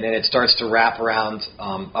 And then it starts to wrap around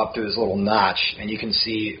up through this little notch, and you can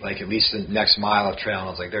see at least the next mile of trail. And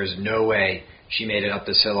I was like, there's no way she made it up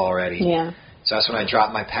this hill already. Yeah. So that's when I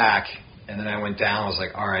dropped my pack, and then I went down. I was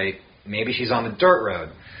like, all right, maybe she's on the dirt road.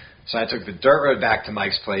 So I took the dirt road back to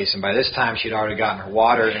Mike's place, and by this time she'd already gotten her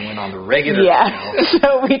water and went on the regular trail.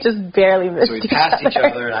 So we just barely missed So we passed each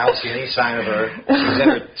other, and I don't see any sign of her. She's in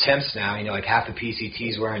her Temps now. Half the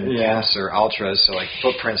PCT's wearing Temps or Ultras, so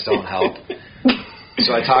footprints don't help.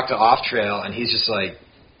 So I talked to Off Trail, and he's just he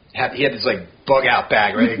had this bug out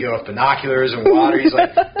bag ready to go with binoculars and water. He's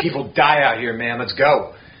like, people die out here, man. Let's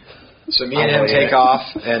go. So me and him take off,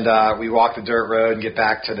 and we walk the dirt road and get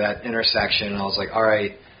back to that intersection. And I was like, all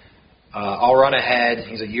right, I'll run ahead.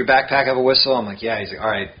 He's like, your backpack have a whistle? I'm like, yeah. He's like, all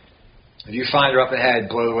right, if you find her up ahead,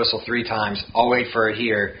 blow the whistle 3 times. I'll wait for her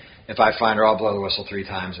here. If I find her, I'll blow the whistle 3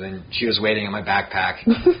 times. And then she was waiting in my backpack.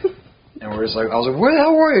 And I was like, where the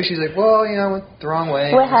hell were you? She's like, well, I went the wrong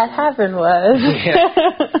way. What had happened was.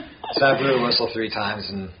 So I blew the whistle 3 times,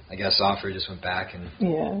 and I guess Offer just went back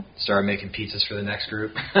and started making pizzas for the next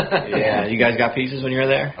group. Yeah, you guys got pizzas when you were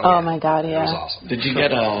there? Oh my God, yeah. It was awesome. Did you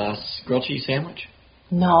get a grilled cheese sandwich?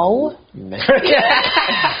 No. Oh,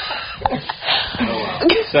 wow.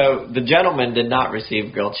 So the gentleman did not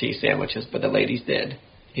receive grilled cheese sandwiches, but the ladies did.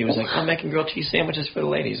 He was like, I'm making grilled cheese sandwiches for the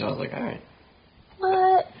ladies. I was like, all right.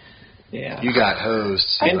 What? Yeah. You got hosed,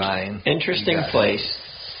 Ryan. Interesting place.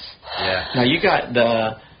 Yeah. Now, you got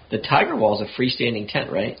the Tiger Wall is a freestanding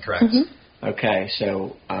tent, right? Correct. Mm-hmm. Okay,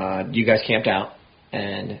 so you guys camped out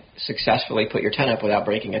and successfully put your tent up without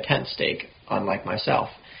breaking a tent stake, unlike myself.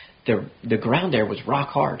 The ground there was rock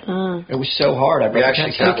hard. It was so hard. I broke a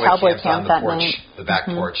tent stake. Cowboy camped on the porch, the back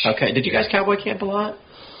porch. Okay, did you guys cowboy camp a lot?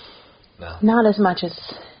 No. Not as much as,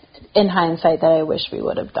 in hindsight, that I wish we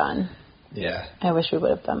would have done. Yeah. I wish we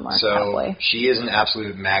would have done more So cowboy. she is an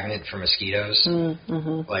absolute magnet for mosquitoes.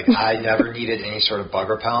 Mm-hmm. Like, I never needed any sort of bug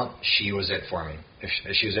repellent. She was it for me.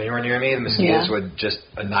 If she was anywhere near me, the mosquitoes would just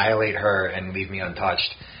annihilate her and leave me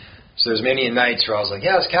untouched. So there's many nights where I was like,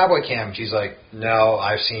 yeah, it's cowboy camp. She's like, no,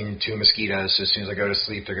 I've seen 2 mosquitoes. So as soon as I go to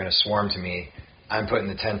sleep, they're going to swarm to me. I'm putting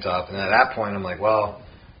the tent up. And at that point, I'm like, well,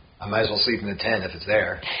 I might as well sleep in the tent if it's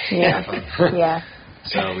there. Yeah. Yeah.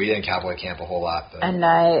 So we didn't cowboy camp a whole lot. But. And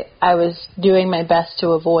I was doing my best to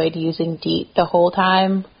avoid using DEET the whole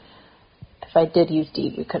time. If I did use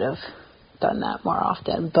DEET, we could have done that more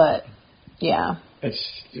often. But, yeah. It's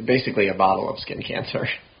basically a bottle of skin cancer.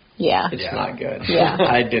 Yeah. It's not good. Yeah.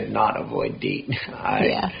 I did not avoid DEET.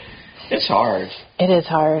 It's hard. It is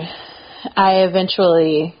hard. I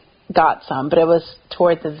eventually got some, but it was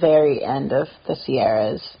toward the very end of the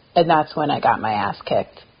Sierras. And that's when I got my ass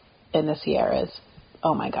kicked in the Sierras.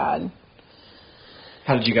 Oh, my God.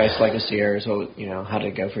 How did you guys like the Sierras? How did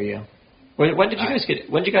it go for you? When did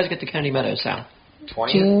you guys get to Kennedy Meadows, Sal?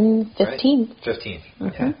 20th? June 15th. Right? 15th.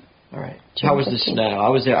 Okay. All right. June How was the 15th. snow? I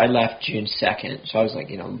was there. I left June 2nd, so I was like,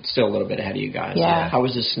 still a little bit ahead of you guys. Yeah. How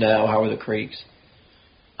was the snow? How were the creeks?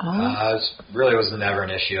 It was never an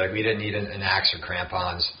issue. Like, we didn't need an axe or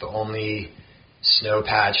crampons. The only snow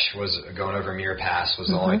patch was going over Muir Pass was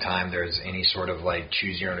the only time there was any sort of, like,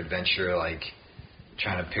 choose your own adventure, like,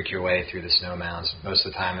 trying to pick your way through the snow mounds. Most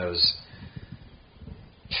of the time it was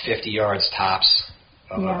 50 yards tops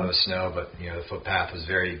of snow, but, the footpath was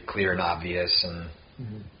very clear and obvious,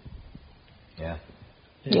 and, yeah.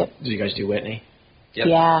 Yep. Did you guys do Whitney? Yep.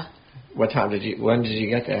 Yeah. When did you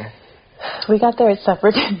get there? We got there at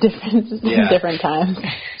separate different times.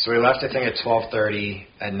 So we left, I think, at 12:30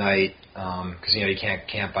 at night, because, you can't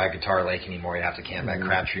camp by Guitar Lake anymore. You have to camp at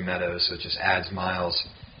Crabtree Meadows, so it just adds miles.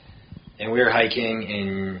 And we were hiking,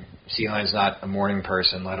 and Sea Lion's not a morning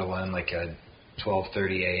person, let alone like a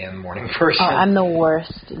 12:30 a.m. morning person. Oh, I'm the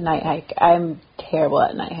worst night hike. I'm terrible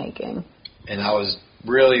at night hiking. And I was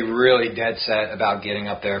really, really dead set about getting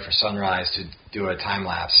up there for sunrise to do a time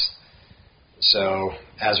lapse. So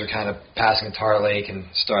as we're kind of passing Guitar Lake and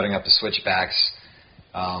starting up the switchbacks,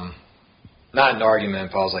 not an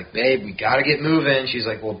argument, but I was like, babe, we got to get moving. She's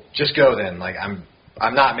like, well, just go then. Like, I'm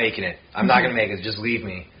not making it. I'm not going to make it. Just leave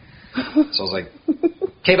me. So I was like,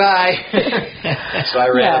 okay, bye. So I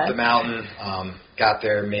ran up the mountain, got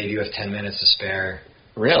there maybe with 10 minutes to spare.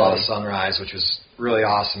 Really? Saw the sunrise, which was really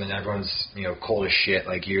awesome, and everyone's, cold as shit.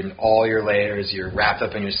 Like, you're in all your layers, you're wrapped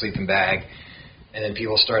up in your sleeping bag, and then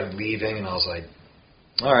people started leaving, and I was like,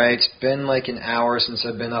 all right, it's been like an hour since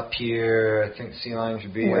I've been up here. I think Sea Lion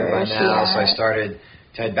should be here by now. So I started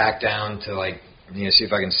to head back down to, like, see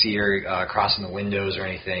if I can see her crossing the windows or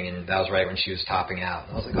anything, and that was right when she was topping out.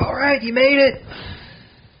 And I was like, all right, you made it.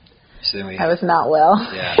 So then I was not well.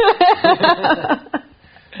 Yeah.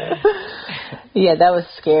 Yeah, that was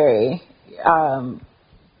scary.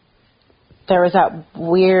 There was that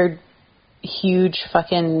weird, huge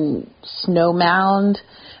fucking snow mound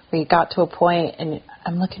where you got to a point, and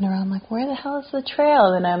I'm looking around like, where the hell is the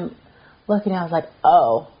trail? And I'm looking, I was like,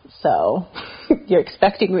 oh, so you're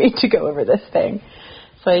expecting me to go over this thing.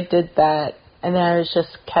 So I did that, and then I was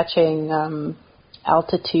just catching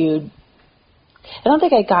altitude. I don't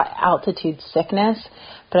think I got altitude sickness,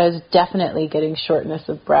 but I was definitely getting shortness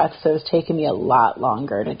of breath, so it was taking me a lot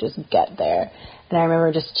longer to just get there. And I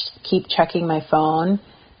remember just keep checking my phone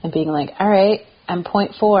and being like, all right, I'm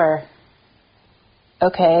 0.4.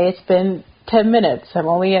 Okay, it's been 10 minutes. I'm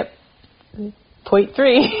only at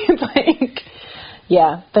 0.3. Like,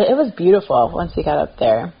 yeah, but it was beautiful once we got up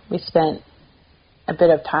there. We spent a bit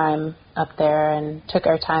of time up there and took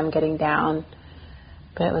our time getting down,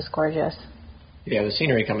 but it was gorgeous. Yeah, the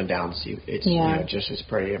scenery coming down, it's just as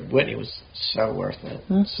pretty. Whitney was so worth it.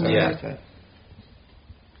 Mm-hmm. So worth it.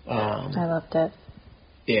 I loved it.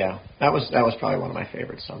 Yeah, that was probably one of my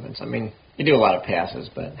favorite summits. I mean, you do a lot of passes,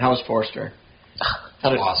 but how was Forster?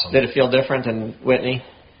 Awesome. Did it feel different than Whitney?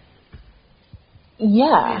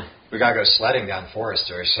 Yeah. We got to go sledding down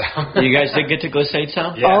Forester, so. You guys did get to Glissade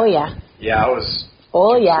Sound? Yeah. Oh, yeah. Yeah, I was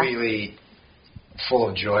completely full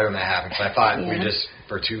of joy when that happened, because I thought we just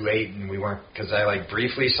were too late, and we weren't, because I, like,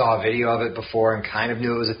 briefly saw a video of it before and kind of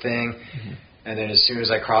knew it was a thing, and then as soon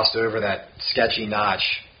as I crossed over that sketchy notch,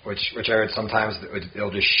 which I heard sometimes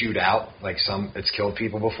it'll just shoot out, like it's killed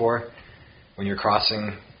people before, when you're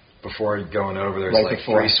crossing before going over, there's right like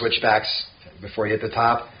before. 3 switchbacks before you hit the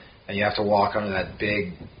top, and you have to walk under that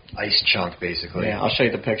big ice chunk, basically. Yeah, I'll show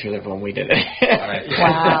you the picture of when we did it. All right.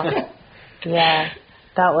 Wow. Yeah,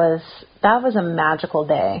 that was a magical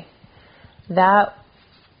day. That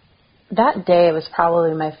day was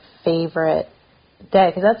probably my favorite day,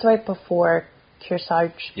 because that's right before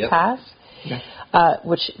Kearsarge Pass,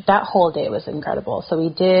 which that whole day was incredible. So we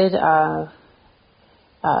did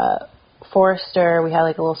Forester. We had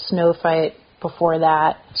like a little snow fight before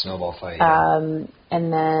that. Snowball fight.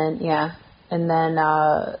 And then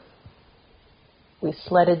we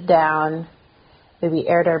sledded down. Then we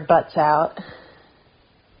aired our butts out.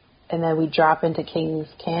 And then we drop into Kings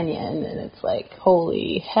Canyon, and it's like,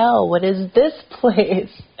 holy hell, what is this place?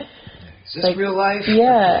 Is this real life?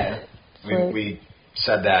 Yeah. We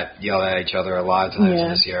said that, yelled at each other a lot of times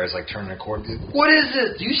in the Sierras, like turning a corner. What is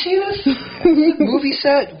it? Do you see this? Is this a movie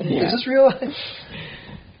set? Is this real life?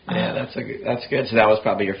 Yeah, that's good. So that was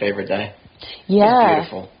probably your favorite day. Yeah. It was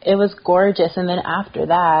beautiful. It was gorgeous. And then after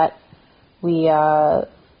that, we,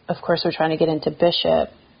 of course, were trying to get into Bishop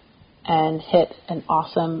and hit an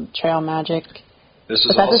awesome Trail Magic. This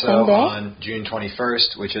was also on June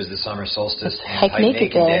 21st, which is the summer solstice and Hike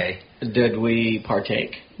Naked Day. Did we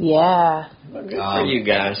partake? Yeah. Well, good for you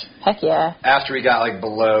guys. Heck yeah. After we got like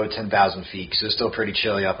below 10,000 feet, because it was still pretty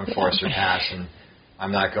chilly up in Forester Pass, and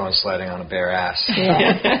I'm not going sledding on a bare ass.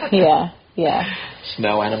 Yeah. Yeah.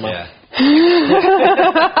 Snow enema. Yeah.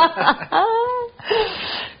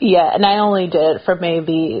 Yeah, and I only did it for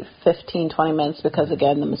maybe 15, 20 minutes because,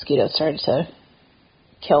 again, the mosquitoes started to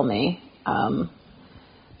kill me.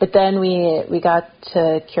 But then we got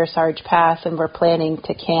to Kearsarge Pass, and we're planning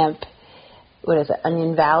to camp,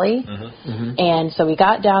 Onion Valley? Mm-hmm. And so we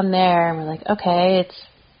got down there, and we're like, okay, it's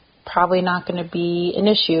probably not going to be an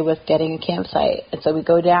issue with getting a campsite. And so we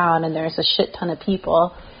go down, and there's a shit ton of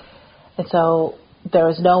people. And so there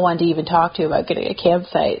was no one to even talk to about getting a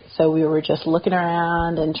campsite. So we were just looking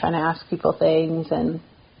around and trying to ask people things. And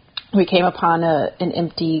we came upon an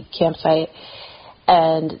empty campsite.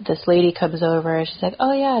 And this lady comes over and she's like,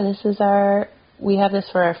 oh, yeah, we have this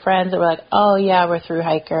for our friends. And we're like, oh, yeah, we're through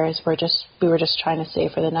hikers. We were just trying to stay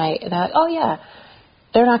for the night. And they're like, oh, yeah,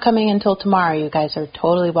 they're not coming until tomorrow. You guys are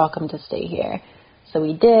totally welcome to stay here. So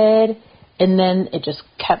we did. And then it just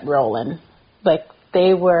kept rolling. Like,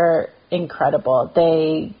 they were incredible.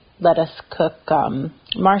 They let us cook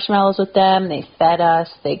marshmallows with them. They fed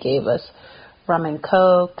us. They gave us rum and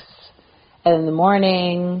cokes. And in the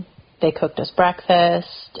morning, they cooked us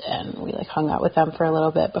breakfast, and we hung out with them for a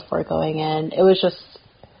little bit before going in. It was just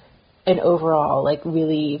an overall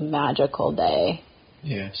really magical day.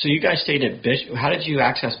 Yeah. So you guys stayed at Bishop. How did you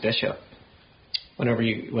access Bishop? Whenever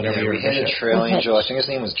you were at we had Bishop? a trail angel. I think his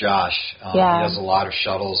name was Josh. He does a lot of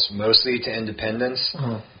shuttles, mostly to Independence.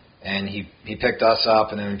 Uh-huh. And he picked us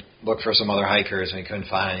up and then looked for some other hikers, and he couldn't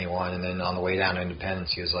find anyone. And then on the way down to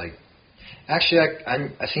Independence, he was like, actually, I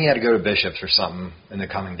think he had to go to Bishop's or something in the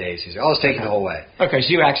coming days. He's like, I'll just take you the whole way. Okay, so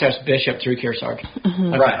you accessed Bishop through Kearsarge.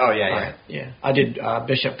 Mm-hmm. Okay. Right. Oh, yeah. Right. Yeah. I did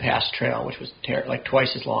Bishop Pass Trail, which was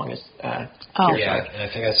twice as long as Kearsarge. Yeah, and I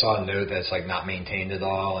think I saw a note that's not maintained at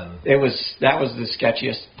all. And that was the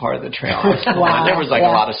sketchiest part of the trail. Wow. There was a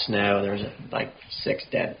lot of snow. There was 6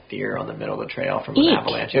 dead deer on the middle of the trail from an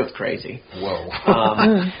avalanche. It was crazy. Whoa.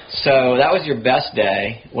 So that was your best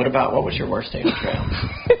day. What was your worst day on the trail?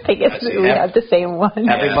 I guess we have the same one.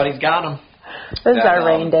 Everybody's got them. This is our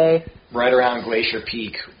rain day. Right around Glacier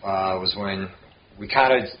Peak was when we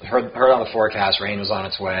kind of heard on the forecast rain was on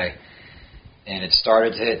its way, and it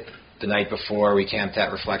started to hit the night before. We camped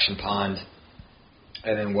at Reflection Pond,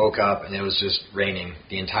 and then woke up and it was just raining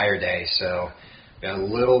the entire day. So we had a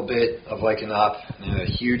little bit of an up, and then a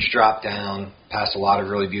huge drop down past a lot of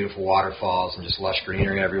really beautiful waterfalls and just lush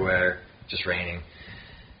greenery everywhere, just raining.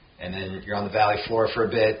 And then you're on the valley floor for a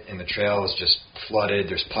bit, and the trail is just flooded.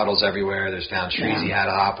 There's puddles everywhere. There's down trees you had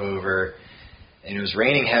to hop over. And it was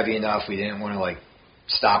raining heavy enough we didn't want to,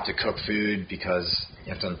 stop to cook food because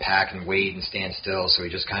you have to unpack and wait and stand still. So we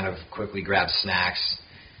just kind of quickly grabbed snacks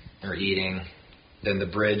and were eating. Then the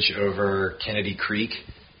bridge over Kennedy Creek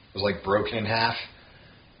was, broken in half.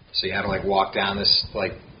 So you had to, walk down this,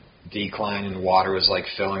 decline, and the water was,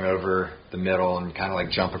 filling over the middle, and kind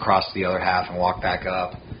of, jump across to the other half and walk back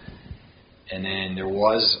up. And then there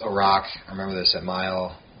was a rock, I remember this, at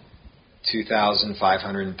mile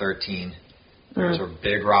 2,513. There was a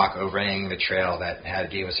big rock overhanging the trail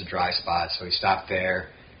that gave us a dry spot. So we stopped there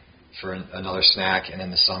for another snack, and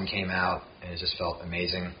then the sun came out, and it just felt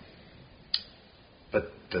amazing.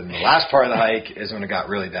 But the last part of the hike is when it got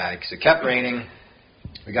really bad, because it kept raining.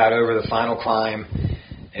 We got over the final climb,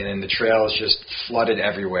 and then the trail was just flooded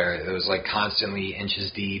everywhere. It was constantly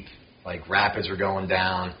inches deep, rapids were going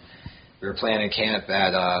down. We were planning to camp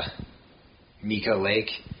at Miko Lake,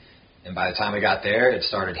 and by the time we got there, it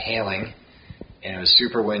started hailing, and it was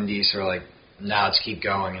super windy. So we're now let's keep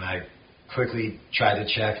going. And I quickly tried to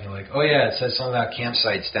check, and they're like, oh yeah, it says something about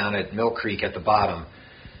campsites down at Mill Creek at the bottom.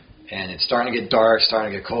 And it's starting to get dark,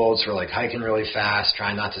 starting to get cold, so we're like hiking really fast,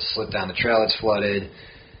 trying not to slip down the trail that's flooded.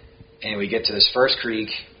 And we get to this first creek,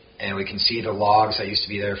 and we can see the logs that used to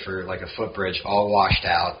be there for like a footbridge all washed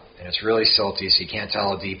out. And it's really silty, so you can't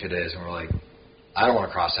tell how deep it is. And we're like, I don't want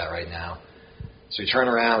to cross that right now. So we turn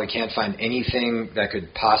around, we can't find anything that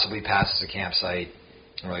could possibly pass as a campsite.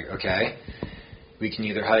 And we're like, okay, we can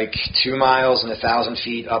either hike 2 miles and 1,000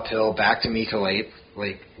 feet uphill back to Miko Lake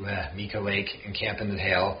and camp in the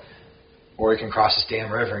hail, or we can cross this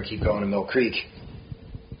damn river and keep going to Mill Creek.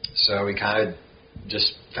 So we kind of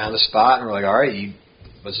just found a spot, and we're like, all right,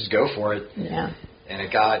 let's just go for it. Yeah. And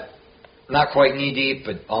it got not quite knee deep,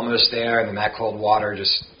 but almost there, and then that cold water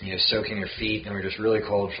just soaking your feet, and we were just really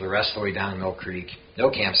cold for the rest of the way down to Mill Creek. No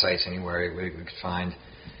campsites anywhere we could find.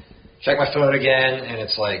 Check my phone again, and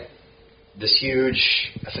it's like this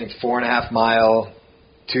huge, I think 4.5 mile,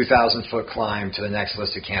 2,000 foot climb to the next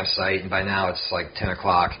listed campsite, and by now it's like 10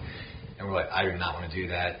 o'clock. And we're like, I do not want to do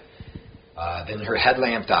that. Then her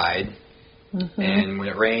headlamp died, and when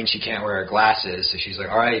it rains, she can't wear her glasses. So she's like,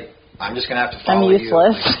 all right, I'm just going to have to follow you. I'm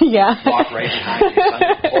useless. Yeah. Walk right behind you. So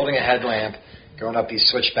I'm holding a headlamp, going up these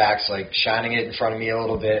switchbacks, like shining it in front of me a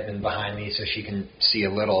little bit and behind me so she can see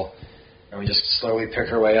a little. And we just slowly pick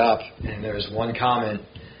her way up. And there was one comment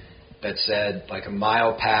that said, like a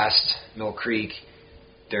mile past Mill Creek,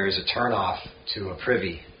 there's a turnoff to a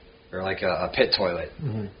privy, or like a pit toilet.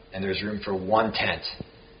 And there's room for 1 tent.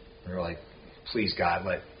 And we're like, please God,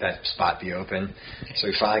 let that spot be open. So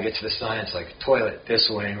we finally get to the sign. It's like, toilet this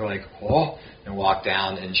way. And we're like, oh, and walk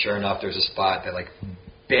down. And sure enough, there's a spot that like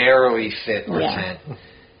barely fit our tent.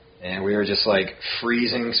 And we were just like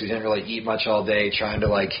freezing because we didn't really eat much all day, trying to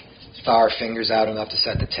like thaw our fingers out enough to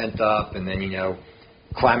set the tent up. And then,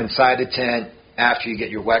 climb inside the tent after you get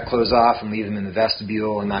your wet clothes off and leave them in the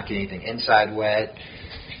vestibule and not get anything inside wet.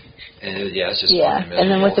 And it's just fucking miserable.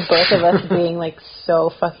 And then with the both of us being like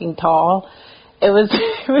so fucking tall, it was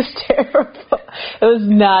terrible. It was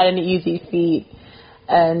not an easy feat.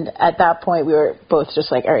 And at that point, we were both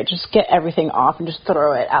just like, all right, just get everything off and just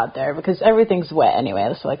throw it out there because everything's wet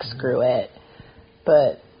anyway. So like, screw it.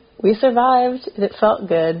 But we survived. It felt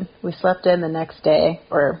good. We slept in the next day,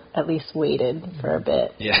 or at least waited for a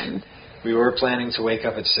bit. Yeah. We were planning to wake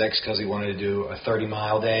up at 6 because we wanted to do a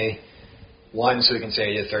 30-mile day. 1, so we can say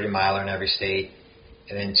you did a 30-miler in every state.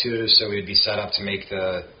 And then 2, so we'd be set up to make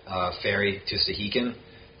the ferry to Sahican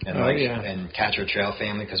and and catch our trail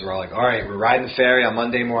family, because we're all like, all right, we're riding the ferry on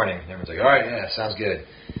Monday morning. And everyone's like, all right, yeah, sounds good.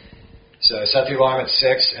 So I set the alarm at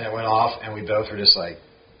 6, and it went off, and we both were just like,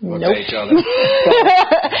 looked at each other.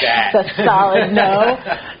 That's a solid no.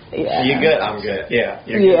 Yeah. You good? I'm good. Yeah.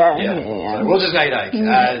 You're good. Yeah. So we'll just night hike.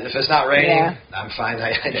 If it's not raining, I'm fine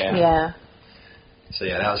night hiking. Yeah. So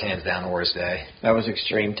that was hands down the worst day. That was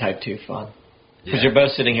extreme type 2 fun. Because you're both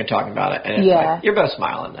sitting here talking about it, and it's like, you're both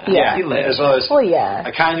smiling now. Yeah. You live. I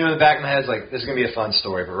kind of knew in the back of my head, like, this is going to be a fun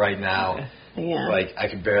story, but right now, like, I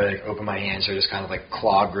could barely open my hands. They're just kind of like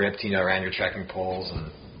claw gripped, around your trekking poles. And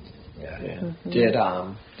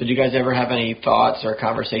Did you guys ever have any thoughts or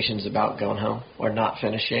conversations about going home or not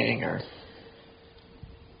finishing? Or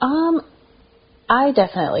I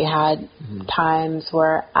definitely had times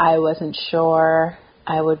where I wasn't sure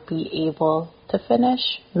I would be able to finish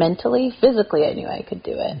mentally. Physically, I knew I could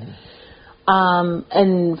do it.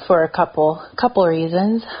 And for a couple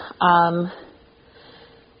reasons.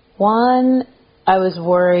 One, I was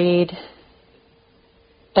worried,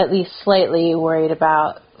 at least slightly worried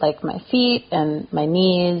about like my feet and my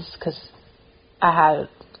knees, because I had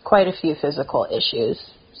quite a few physical issues,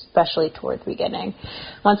 especially toward the beginning.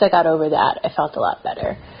 Once I got over that, I felt a lot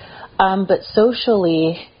better. But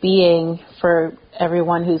socially, for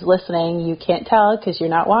everyone who's listening, you can't tell because you're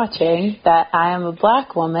not watching, that I am a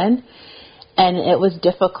black woman, and it was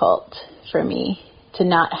difficult for me to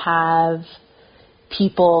not have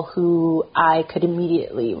people who I could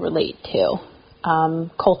immediately relate to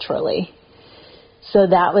culturally. So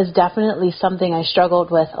that was definitely something I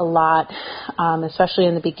struggled with a lot, especially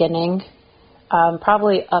in the beginning,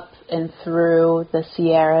 probably up and through the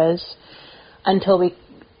Sierras, until we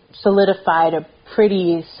solidified a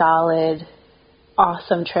pretty solid,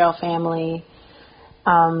 awesome trail family.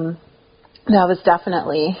 That was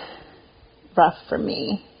definitely rough for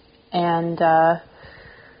me. And I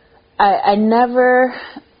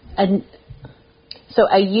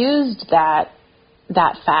used that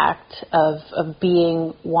fact of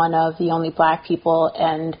being one of the only black people,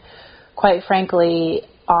 and quite frankly,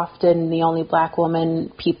 often the only black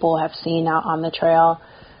woman people have seen out on the trail.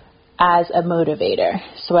 as a motivator.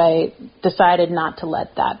 So I decided not to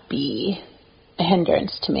let that be a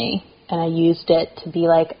hindrance to me. And I used it to be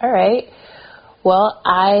like, all right, well,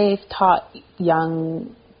 I've taught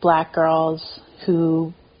young Black girls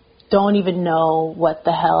who don't even know what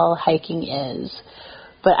the hell hiking is,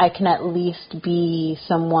 but I can at least be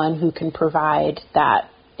someone who can provide that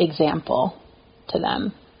example to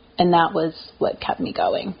them. And that was what kept me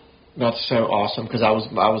going. That's so awesome, because I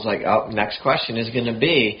was like, oh, next question is going to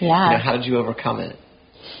be, how did you overcome it?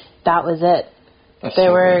 That was it. That's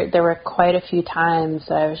there so were quite a few times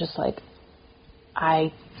that I was just like,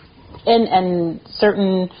 and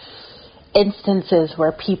certain instances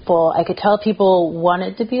where I could tell people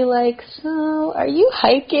wanted to be like, so are you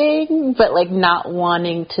hiking? But like not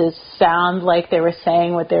wanting to sound like they were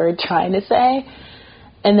saying what they were trying to say.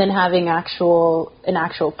 And then having an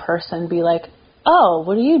actual person be like, oh,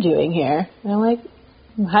 what are you doing here? And I'm like,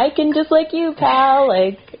 I'm hiking just like you, pal.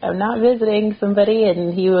 Like, I'm not visiting somebody.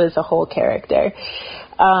 And he was a whole character.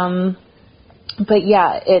 But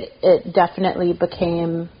yeah, it definitely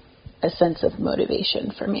became a sense of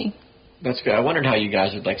motivation for me. That's good. I wondered how you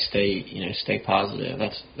guys would like stay positive.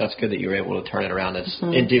 That's good that you were able to turn it around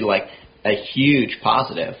and do like a huge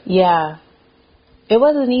positive. Yeah, it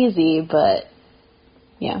wasn't easy, but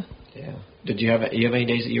yeah. Yeah. Did you have any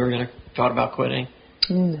days that you were thought about quitting?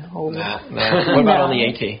 No. Nah. What about on the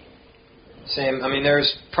AT? Same. I mean,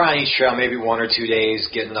 there's probably on each trail maybe 1 or 2 days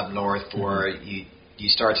getting up north where you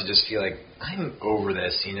start to just feel like I'm over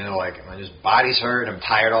this. Like my body's hurt. I'm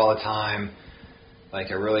tired all the time. Like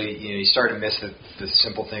I really, you start to miss the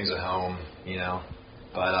simple things at home,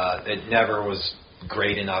 But it never was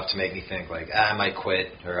great enough to make me think like, I might quit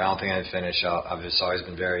or I don't think I'd finish. I've just always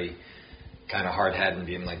been very kind of hard-headed and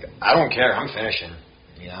being like, I don't care, I'm finishing,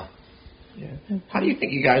 Yeah. How do you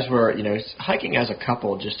think you guys were, hiking as a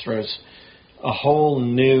couple just throws a whole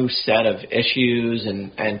new set of issues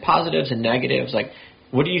and positives and negatives. Like,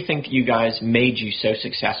 what do you think you guys made you so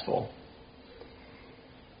successful?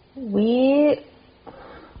 We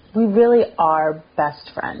really are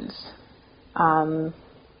best friends.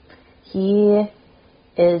 He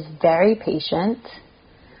is very patient.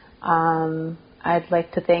 I'd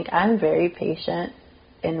like to think I'm very patient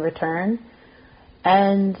in return.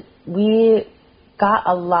 And we got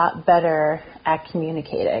a lot better at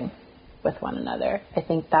communicating with one another. I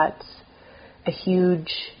think that's a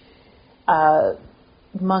huge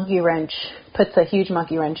puts a huge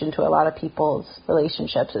monkey wrench into a lot of people's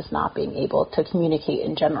relationships, is not being able to communicate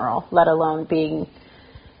in general, let alone being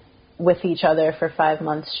with each other for 5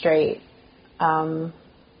 months straight. And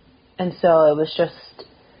so it was just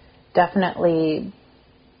definitely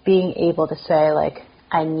being able to say, like,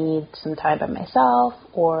 I need some time by myself,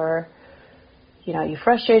 or, you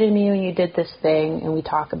frustrated me when you did this thing, and we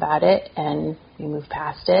talk about it, and we move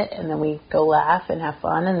past it, and then we go laugh and have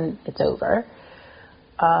fun, and it's over.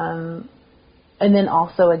 And then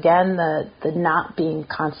also, again, the not being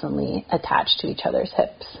constantly attached to each other's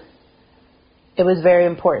hips. It was very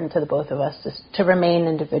important to the both of us to remain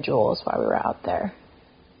individuals while we were out there.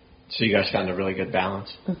 So you guys found a really good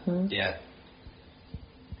balance. Mm-hmm. Yeah.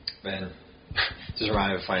 Man, just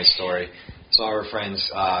reminded me of a funny story. So our friends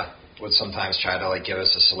would sometimes try to give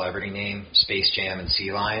us a celebrity name, Space Jam and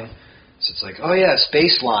Sea Lion. So it's like, oh yeah,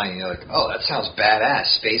 Space Line. You're like, oh, that sounds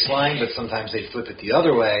badass, Space Line. But sometimes they flip it the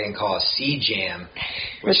other way and call us Sea Jam,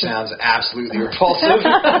 which sounds absolutely repulsive.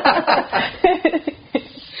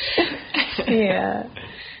 Yeah.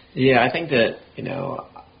 Yeah, I think that,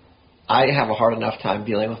 I have a hard enough time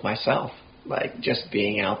dealing with myself, like just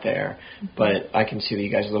being out there. But I can see that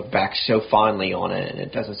you guys look back so fondly on it, and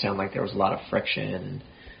it doesn't sound like there was a lot of friction.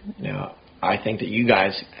 I think that you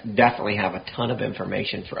guys definitely have a ton of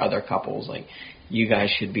information for other couples. Like, you guys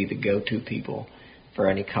should be the go-to people for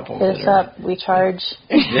any couple. Hit us up. We charge.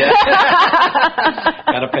 Yeah.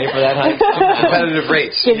 Gotta pay for that, honey. Competitive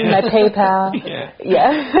rates. Give me my PayPal.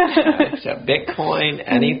 Yeah. So Bitcoin,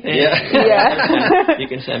 anything. Yeah. You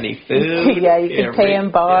can send me food. Yeah, you can pay in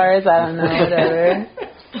bars. I don't know,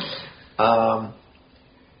 whatever.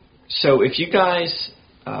 So if you guys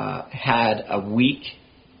had a week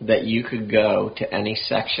that you could go to any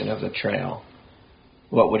section of the trail,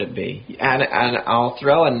 what would it be? And I'll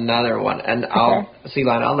throw another one. And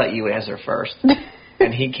Celine, I'll let you answer first.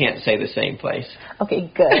 And he can't say the same place.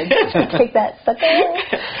 Okay, good. Take that, sucker.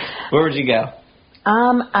 Where would you go?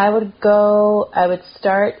 I would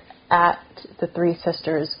start at the Three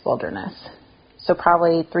Sisters Wilderness. So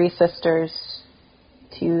probably Three Sisters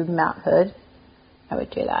to Mount Hood. I would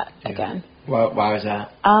do that again. Why was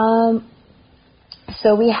that?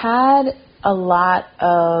 So we had a lot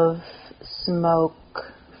of smoke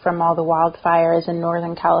from all the wildfires in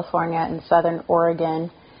Northern California and Southern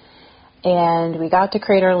Oregon. And we got to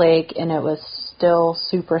Crater Lake, and it was still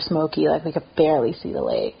super smoky, like we could barely see the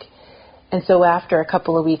lake. And so after a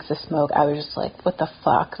couple of weeks of smoke, I was just like, what the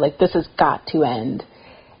fuck? Like, this has got to end.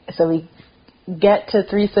 So we get to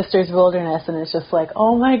Three Sisters Wilderness, and it's just like,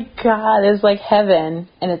 oh my God, it's like heaven.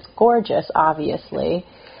 And it's gorgeous, obviously.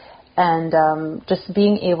 And just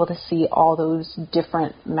being able to see all those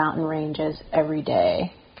different mountain ranges every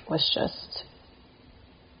day was just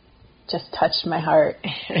touched my heart.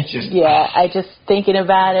 I just thinking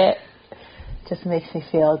about it just makes me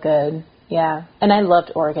feel good. Yeah, and I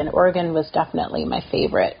loved Oregon. Oregon was definitely my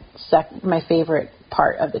favorite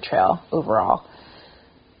part of the trail overall.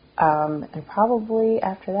 And probably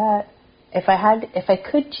after that, if I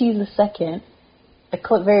could choose a second,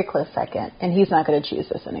 very close second, and he's not going to choose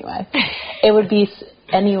this anyway, it would be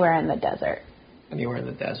anywhere in the desert. Anywhere in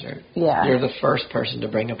the desert. Yeah. You're the first person to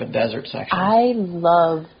bring up a desert section. I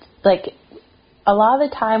loved, like, a lot of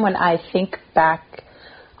the time when I think back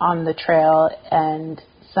on the trail and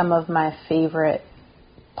some of my favorite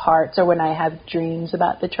parts, or when I have dreams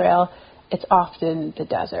about the trail, it's often the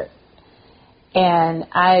desert. And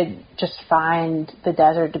I just find the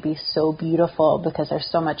desert to be so beautiful because there's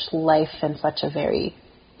so much life in such a very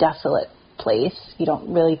desolate place. A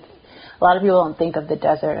lot of people don't think of the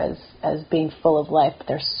desert as being full of life, but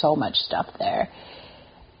there's so much stuff there.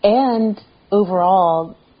 And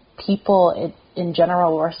overall, people in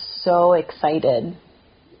general were so excited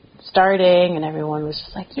starting, and everyone was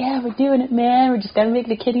just like, yeah, we're doing it, man. We're just going to make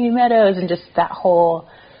the Kitty Meadows, and just that whole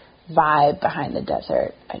vibe behind the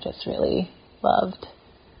desert. I just really loved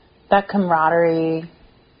that camaraderie.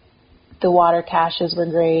 The water caches were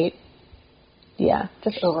great. Yeah,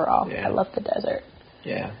 just overall, I love the desert.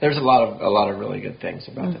 Yeah, there's a lot of really good things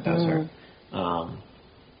about the desert.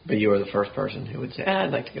 But you were the first person who would say,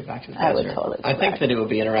 I'd like to go back to the desert. I would totally go I think that it would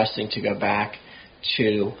be interesting to go back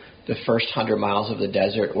to the first 100 miles of the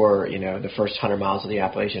desert, or, the first 100 miles of the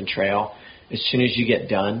Appalachian Trail, as soon as you get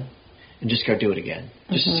done, and just go do it again,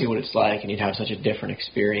 just to see what it's like, and you'd have such a different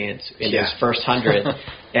experience in those first 100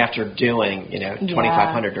 after doing,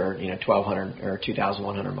 2,500 or 1,200 or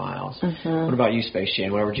 2,100 miles. What about you, Space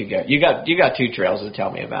Jam? Where would you go? You got two trails to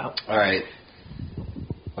tell me about. All right.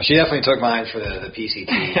 Well, she definitely took mine for the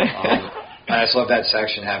PCT. I just love that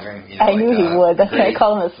section, having I knew he would. That's why I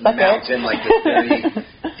call him a sucker. Mountain, like the very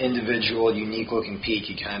individual, unique-looking peak.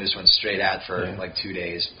 You kind of just went straight at for like 2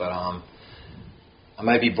 days, but I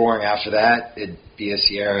might be boring after that. It'd be the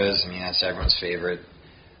Sierras. I mean, that's everyone's favorite.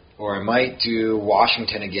 Or I might do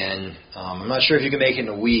Washington again. I'm not sure if you can make it in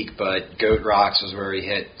a week, but Goat Rocks was where we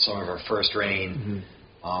hit some of our first rain.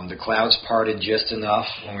 The clouds parted just enough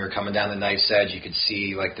when we were coming down the Knife's Edge. You could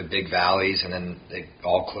see like the big valleys, and then they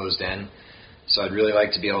all closed in. So I'd really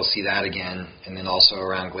like to be able to see that again. And then also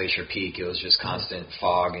around Glacier Peak, it was just constant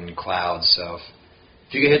fog and clouds. So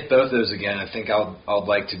if you could hit both those again, I think I would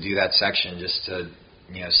like to do that section just to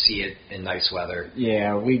see it in nice weather.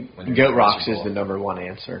 Yeah, Goat Rocks is the number one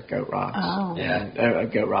answer. Goat Rocks. Oh. Yeah,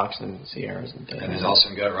 Goat Rocks and Sierras. And there's also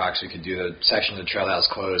in Goat Rocks, we could do the section of the trail that was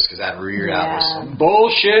closed because that reroute was some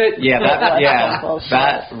bullshit. Yeah, that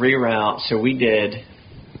that reroute. So we did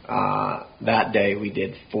that day. We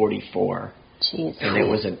did 44. Jeez. And it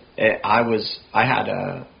was do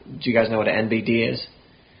you guys know what an NBD is?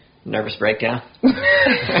 Nervous breakdown. No,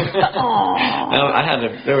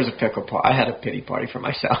 there was a I had a pity party for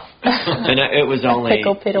myself, and it was only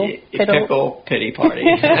pickle pity party.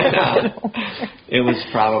 It was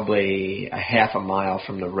probably a half a mile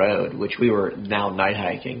from the road, which we were now night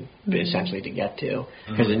hiking essentially to get to,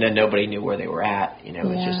 because then nobody knew where they were at. It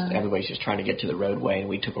was just everybody's just trying to get to the roadway, and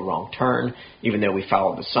we took a wrong turn, even though we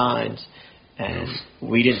followed the signs, and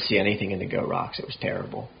we didn't see anything in the Goat Rocks. It was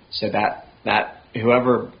terrible. So that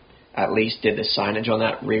whoever at least did the signage on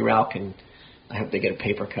that reroute, I hope they get a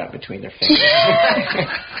paper cut between their fingers.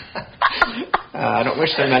 I don't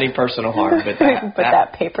wish them any personal harm, but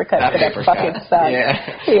that paper cut that paper fucking sucks.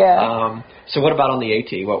 Yeah. So what about on the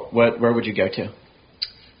AT? Where would you go to?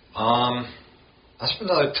 That's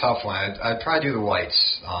another tough one. I'd probably do the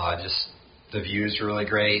Whites. Just the views are really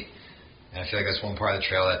great, and I feel like that's one part of the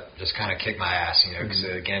trail that just kind of kicked my ass, because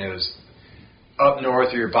again, it was up north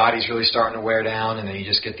where your body's really starting to wear down, and then you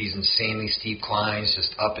just get these insanely steep climbs,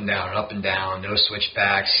 just up and down, no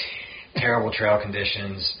switchbacks, terrible trail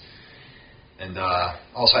conditions, and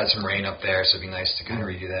also had some rain up there, so it'd be nice to kind of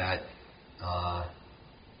redo that.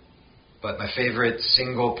 But my favorite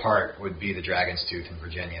single part would be the Dragon's Tooth in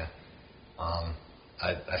Virginia. I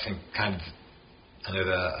think kind of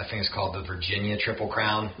under I think it's called the Virginia Triple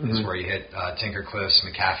Crown. It's where you hit Tinker Cliffs,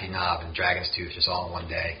 McAfee Knob, and Dragon's Tooth just all in one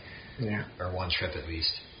day. Yeah. Or one trip at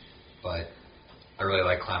least. But I really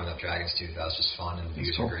like climbing up Dragon's Tooth. That was just fun, and the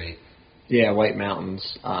views are great. Yeah, White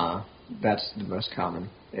Mountains. That's the most common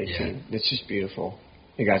AT. Yeah. It's just beautiful.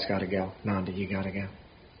 You guys got to go. Nhandi, you got to go.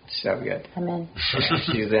 It's so good. I'm in.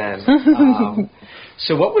 See you then.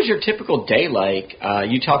 So what was your typical day like?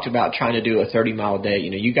 You talked about trying to do a 30-mile day.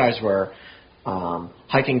 You guys were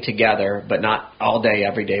hiking together, but not all day,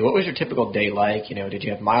 every day. What was your typical day like? Did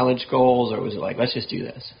you have mileage goals, or was it like, let's just do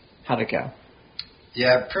this? How'd it go?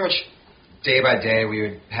 Yeah, pretty much day by day we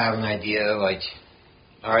would have an idea, like,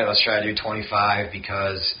 all right, let's try to do 25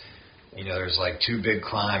 because, there's like 2 big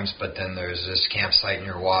climbs, but then there's this campsite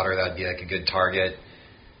near water that would be like a good target.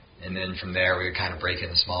 And then from there, we would kind of break it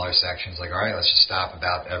into smaller sections, like, all right, let's just stop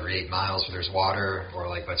about every 8 miles where there's water, or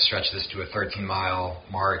like, let's stretch this to a 13-mile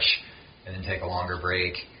march and then take a longer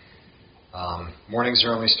break. Mornings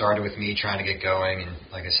normally started with me trying to get going, and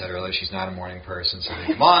like I said earlier, she's not a morning person, so like,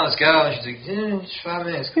 come on, let's go. And she's like, just 5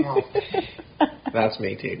 minutes, come on. That's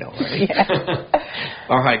me too, don't worry. Yeah.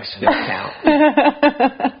 Our hikes still count.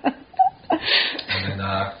 And then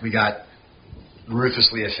we got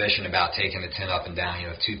ruthlessly efficient about taking the tent up and down.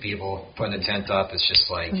 2 people putting the tent up, it's just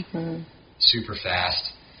like super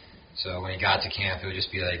fast. So when you got to camp, it would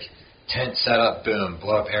just be like tent set up, boom,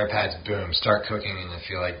 blow up air pads, boom, start cooking, and I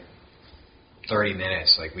feel like 30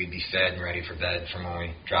 minutes, like we'd be fed and ready for bed from when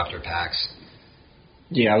we dropped our packs.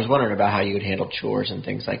 Yeah, I was wondering about how you would handle chores and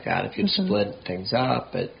things like that, if you'd split things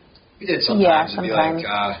up, but... We did sometimes. Yeah, it'd be like,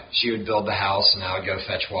 she would build the house, and I would go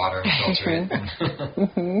fetch water and filter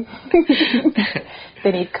it.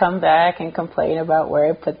 Then he'd come back and complain about where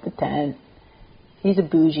I put the tent. He's a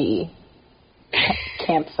bougie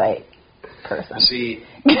campsite person. See,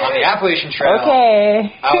 on the Appalachian Trail,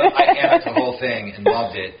 I hammocked the whole thing and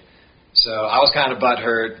loved it. So I was kind of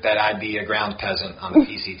butthurt that I'd be a ground peasant on the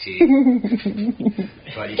PCT.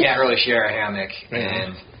 But you can't really share a hammock.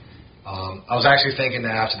 And I was actually thinking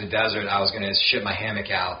that after the desert, I was going to ship my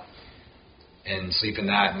hammock out and sleep in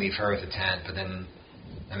that and leave her with the tent. But then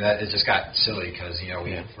it just got silly because,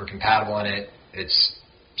 we're compatible in it. It's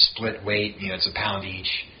split weight. It's a pound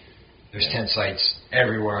each. There's tent sites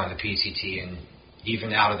everywhere on the PCT, and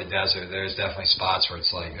even out of the desert, there's definitely spots where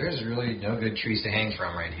it's like, there's really no good trees to hang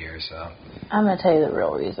from right here. So I'm going to tell you the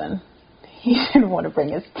real reason he didn't want to bring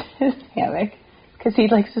his hammock, because he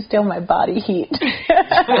likes to steal my body heat.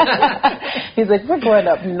 He's like, we're going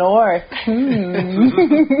up north.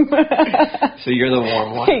 So you're the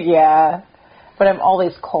warm one. Yeah, but I'm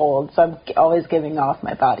always cold, so I'm always giving off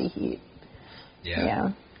my body heat. Yeah.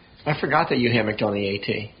 I forgot that you hammocked on the AT.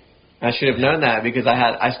 I should have known that because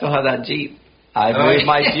I still have that Jeep. I moved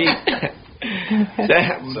my Jeep.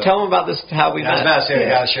 Tell them about this, how we met. I was about to say, we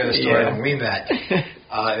got to share the story when we met.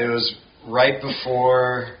 It was right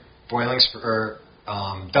before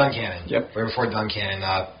Duncannon. Yep. Right before Duncannon.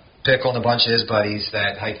 Pickle and a bunch of his buddies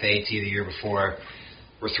that hiked the AT the year before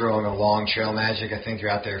were throwing a long Trail Magic. I think you're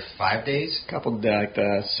out there 5 days. Like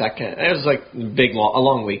the second. It was like a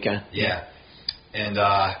long weekend. Yeah. And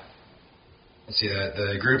let's see,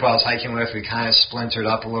 the group I was hiking with, we kind of splintered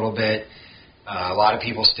up a little bit. A lot of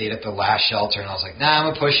people stayed at the last shelter, and I was like, nah, I'm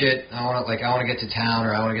gonna push it. I want to get to town,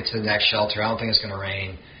 or I want to get to the next shelter. I don't think it's gonna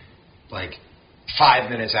rain. Like 5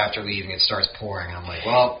 minutes after leaving, it starts pouring. I'm like,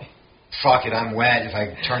 well, fuck it, I'm wet. If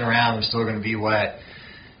I turn around, I'm still gonna be wet.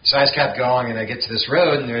 So I just kept going, and I get to this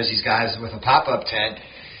road, and there's these guys with a pop-up tent.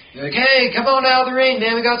 They're like, hey, come on out of the rain,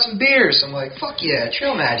 man. We got some beers. I'm like, fuck yeah,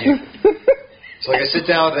 Trail Magic. So I sit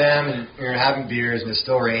down with them, and we're having beers, and it's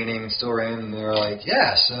still raining, and they're like,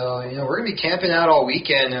 yeah, so, we're going to be camping out all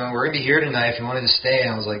weekend, and we're going to be here tonight if you wanted to stay. And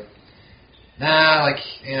I was like, nah, I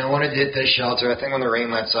wanted to hit this shelter. I think when the rain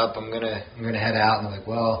lets up, I'm gonna head out. And they're like,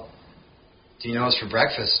 well, do you know what's for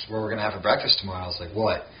breakfast, where we're going to have for breakfast tomorrow? I was like,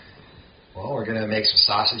 what? Well, we're going to make some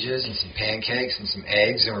sausages and some pancakes and some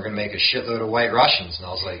eggs, and we're going to make a shitload of White Russians. And I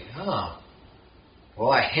was like, well,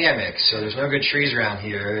 I hammock, so there's no good trees around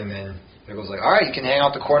here. And then it was like, all right, you can hang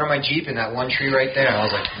out the corner of my Jeep in that one tree right there. And I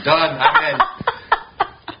was like, done, I'm in.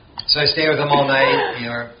 So I stayed with them all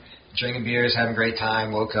night, drinking beers, having a great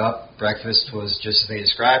time, woke up. Breakfast was just as they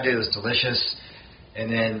described it. It was delicious. And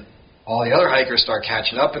then all the other hikers start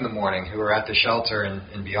catching up in the morning who were at the shelter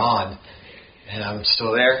and beyond. And I'm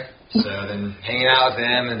still there. So then hanging out with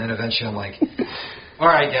them, and then eventually I'm like, all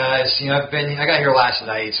right, guys, I got here last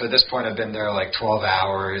night, so at this point I've been there like 12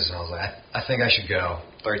 hours, and I was like, I think I should go.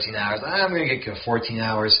 13 hours. I'm going to get 14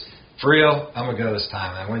 hours. For real, I'm going to go this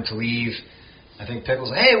time. And I went to leave. I think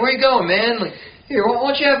Pickle's like, hey, where you going, man? Like, here,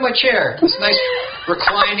 why don't you have my chair? It's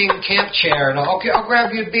reclining camp chair, and I'll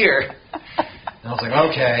grab you a beer. And I was like,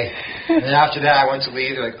 okay. And then after that, I went to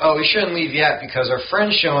leave. They're like, oh, we shouldn't leave yet because our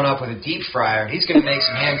friend's showing up with a deep fryer, and he's going to make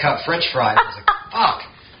some hand-cut French fries. I was like, fuck.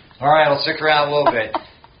 All right, I'll stick around a little bit.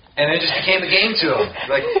 And it just became a game to him.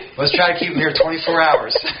 Like, let's try to keep him here 24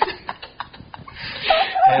 hours.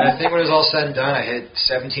 And I think when it was all said and done, I hit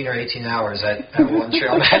 17 or 18 hours at one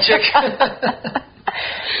Trail Magic.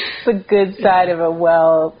 It's the good side of a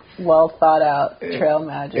well thought out Trail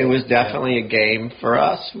Magic. It was definitely a game for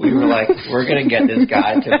us. We were like, we're going to get this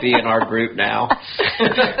guy to be in our group now.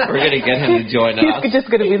 We're going to get him to join us. He's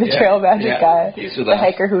just going to be the Trail Magic guy, the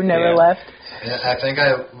hiker who never left. I think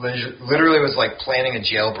I literally was like planning a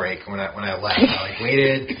jailbreak when I left. I like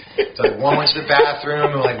waited. So like one went to the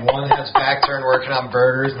bathroom and like one had his back turned working on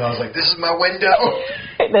burgers, and I was like, "This is my window."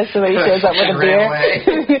 That's the way he shows up with a beer.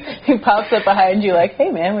 He pops up behind you like,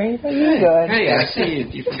 "Hey man, where are you going?" Hey, I see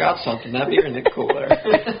you forgot something. That beer in the cooler.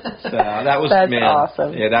 So that was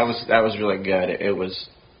awesome. Yeah, that was really good. It was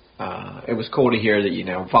cool to hear that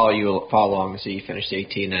follow along to see you finish the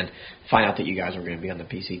 18 and find out that you guys were going to be on the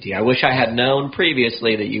PCT. I wish I had known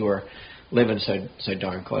previously that you were living so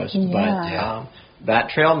darn close. Yeah. But that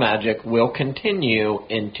Trail Magic will continue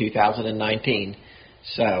in 2019.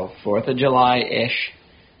 So 4th of July-ish.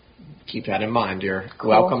 Keep that in mind. You're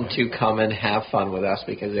welcome to come and have fun with us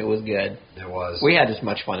because it was good. It was. We had as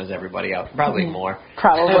much fun as everybody else. Probably more.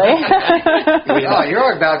 Probably. Oh,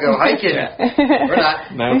 you're about to go hiking. Yeah. We're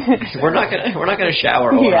not. No, we're not gonna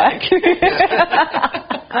shower or hike.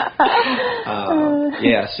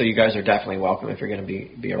 So you guys are definitely welcome if you're going to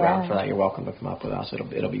be around for that. You're welcome to come up with us.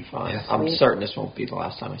 It'll be fun. Yeah, I'm certain this won't be the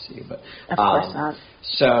last time I see you, but of course not.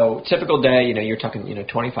 So typical day, you're talking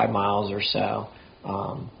 25 miles or so.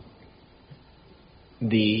 What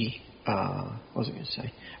was I going to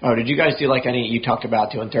say? Oh, did you guys do you talked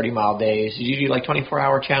about doing 30-mile days. Did you do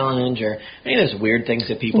 24-hour challenge or any of those weird things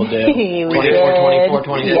that people do? 24,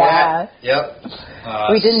 24. Yeah. Yep.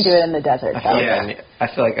 We didn't do it in the desert, though. I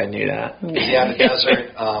feel like I knew that. Yeah, in the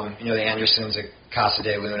desert, the Andersons at Casa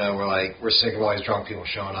de Luna were like, we're sick of all these drunk people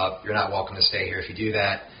showing up. You're not welcome to stay here if you do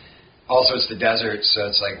that. Also, it's the desert, so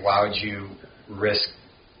it's like, why would you risk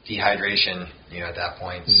dehydration, at that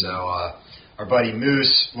point? Mm-hmm. So, our buddy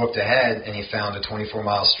Moose looked ahead, and he found a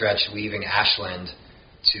 24-mile stretch leaving Ashland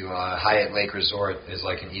to Hyatt Lake Resort is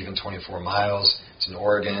like an even 24 miles. It's in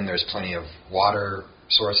Oregon. There's plenty of water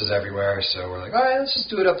sources everywhere. So we're like, all right, let's just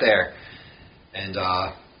do it up there. And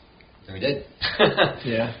we did.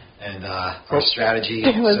 Yeah. And our strategy.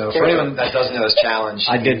 So for anyone that doesn't know this challenge.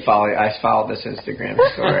 I followed this Instagram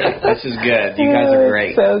story. This is good. You guys are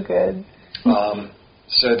great. So good.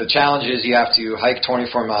 So the challenge is you have to hike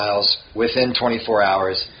 24 miles within 24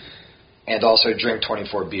 hours and also drink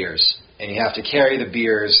 24 beers. And you have to carry the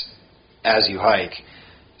beers as you hike.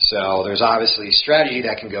 So there's obviously strategy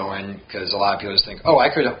that can go in because a lot of people just think, oh, I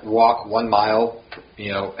could walk 1 mile,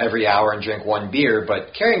 every hour and drink 1 beer,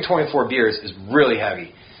 but carrying 24 beers is really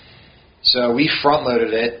heavy. So we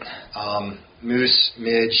front-loaded it. Moose,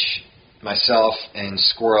 Midge, myself, and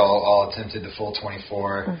Squirrel all attempted the full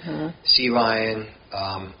 24. Mm-hmm. Sea Lion,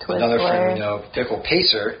 another friend we know, Pickle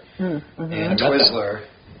Pacer, and Twizzler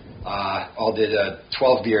all did a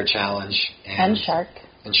 12-beer challenge. And Shark.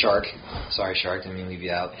 And Shark. Sorry, Shark, didn't mean to leave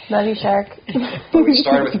you out. Love you, Shark. But we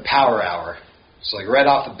started with a power hour. So right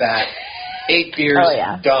off the bat, 8 beers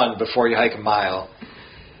done before you hike a mile.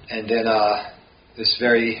 And then this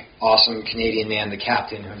very awesome Canadian man, the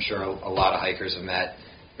captain, who I'm sure a lot of hikers have met,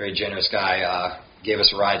 very generous guy, gave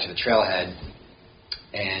us a ride to the trailhead.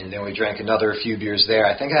 And then we drank another few beers there.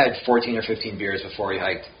 I think I had 14 or 15 beers before we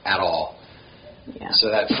hiked at all. Yeah. So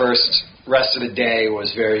that first rest of the day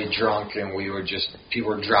was very drunk, and people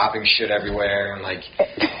were dropping shit everywhere, and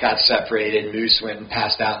got separated. Moose went and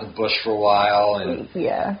passed out in the bush for a while, and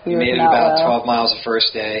we made it about 12 miles the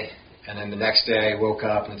first day. And then the next day I woke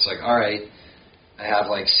up, and it's like, all right, I have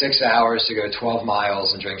 6 hours to go 12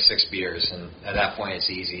 miles and drink 6 beers, and at that point it's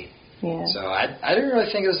easy. Yeah. So I didn't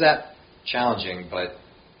really think it was that challenging, but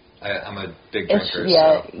I'm a big drinker.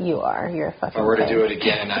 So you are. You're a fucking if I were to do it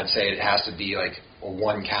again, I'd say it has to be a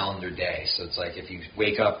 1 calendar day. So it's if you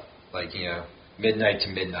wake up midnight to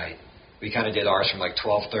midnight. We kind of did ours from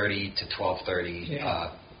 12:30 to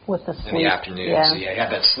 12:30 with the in the afternoon. Yeah. So you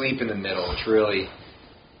have that sleep in the middle, which really,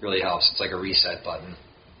 really helps. It's like a reset button.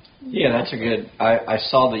 Yeah, that's a good. I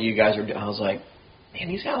saw that you guys were. I was like, man,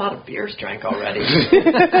 he's got a lot of beers drank already.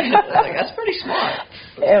 That's pretty smart.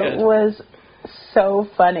 It was so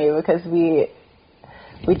funny because we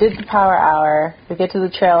did the power hour. We get to the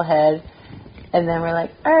trailhead, and then we're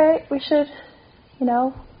like, all right, we should,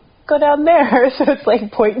 go down there. So it's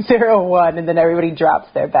like 0.01, and then everybody drops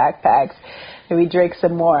their backpacks, and we drink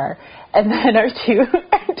some more. And then our two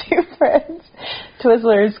friends,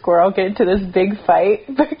 Twizzler and Squirrel, get into this big fight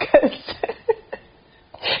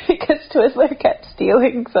because Twizzler kept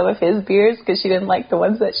stealing some of his beers because she didn't like the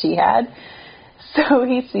ones that she had. So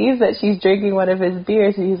he sees that she's drinking one of his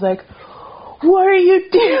beers, and he's like, "What are you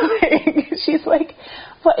doing?" She's like,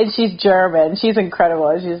 "What?" And she's German. She's incredible.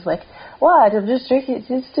 And she's like, "What? I'm just drinking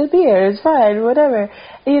just a beer. It's fine, whatever."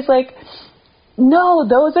 And he's like, "No,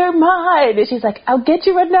 those are mine." And she's like, "I'll get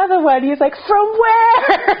you another one." He's like, "From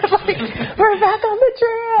where?" Like, we're back on the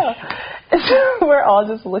trail. And so we're all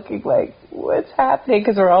just looking like, what's happening?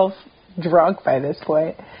 Because we're all drunk by this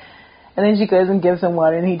point. And then she goes and gives him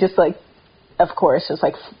one, and he just like, of course, just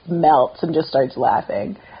like melts and just starts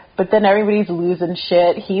laughing. But then everybody's losing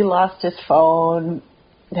shit. He lost his phone,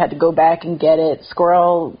 had to go back and get it.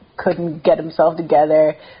 Squirrel couldn't get himself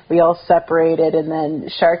together. We all separated, and then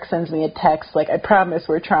Shark sends me a text like, "I promise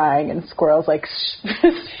we're trying," and Squirrel's like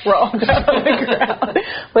sprawled out on the ground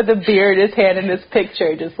with a beer in his hand in this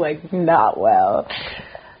picture, just like not well.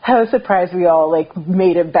 I was surprised we all like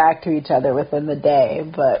made it back to each other within the day,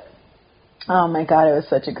 but oh my God, it was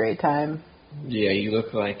such a great time. Yeah, you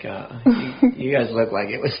look like you guys look like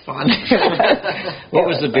it was fun. What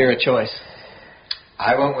was the beer of choice?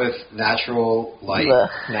 I went with Natural Light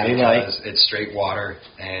Natty Light. because it's straight water,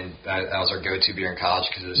 and that was our go-to beer in college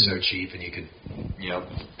because it was so cheap, and you could,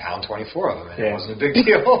 pound 24 of them, and it wasn't a big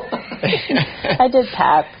deal. I did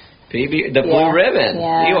Pabst. PB, the Blue Ribbon.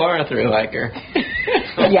 Yeah. You are a thru hiker.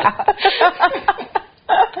 Yeah.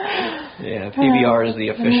 Yeah, PBR is the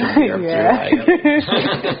official beer of thru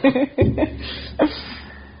hiking.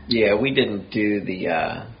 Yeah, we didn't do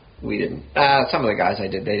the. Some of the guys I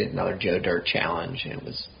did, they did another Joe Dirt challenge. It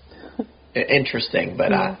was interesting,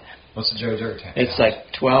 but what's the Joe Dirt challenge? It's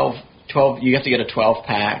like 12. You have to get a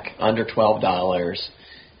 12-pack under $12,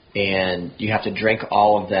 and you have to drink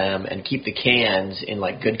all of them and keep the cans in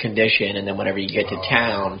like good condition. And then whenever you get to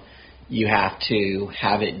town, you have to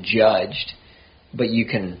have it judged. But you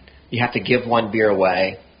have to give one beer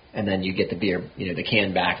away, and then you get the beer, the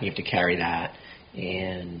can back, and you have to carry that.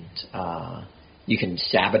 And you can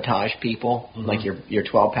sabotage people. Mm-hmm. Like your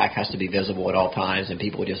 12-pack has to be visible at all times, and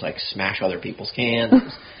people would just like smash other people's cans.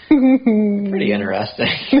 Pretty interesting.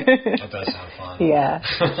 That does sound fun. Yeah.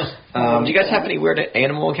 Do you guys have any weird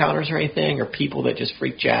animal encounters or anything, or people that just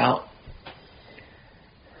freaked you out?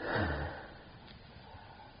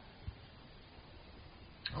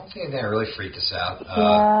 I don't think that really freaked us out.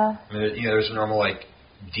 Yeah. I mean, there's normal like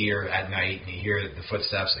deer at night, and you hear the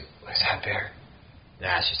footsteps. Like, is that a bear?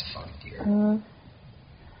 Nah, it's just a fucking deer. Mm-hmm.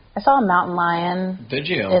 I saw a mountain lion. Did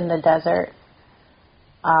you? In the desert.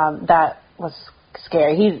 That was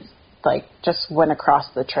scary. He like just went across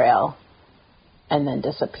the trail and then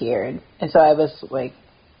disappeared. And so I was like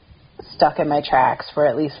stuck in my tracks for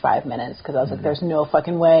at least 5 minutes because I was like, there's no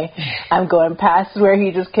fucking way I'm going past where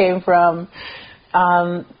he just came from.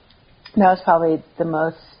 That was probably the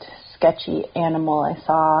most sketchy animal I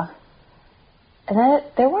saw. And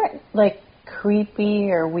there weren't like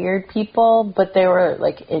creepy or weird people, but they were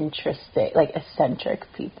like interesting, like eccentric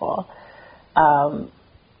people.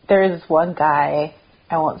 There is one guy,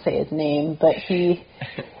 I won't say his name, but he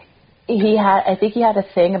I think he had a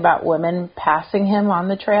thing about women passing him on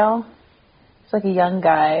the trail. He's like a young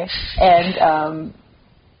guy, and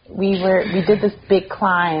we did this big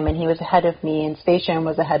climb, and he was ahead of me, and Station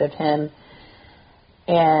was ahead of him,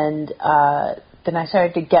 and then I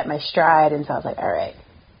started to get my stride, and so I was like, all right,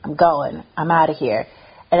 I'm going. I'm out of here.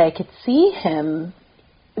 And I could see him,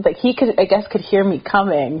 like he could, I guess, could hear me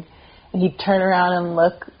coming. And he'd turn around and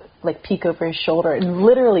look, like peek over his shoulder and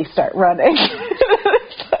literally start running.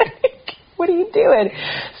 It's like, what are you doing?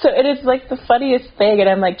 So it is like the funniest thing. And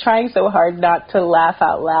I'm like trying so hard not to laugh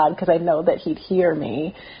out loud because I know that he'd hear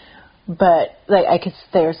me. But like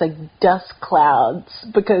there's like dust clouds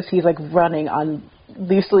because he's like running on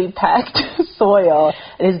loosely packed soil,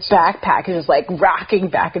 and his backpack is just like rocking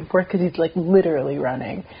back and forth because he's like literally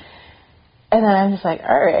running. And then I'm just like,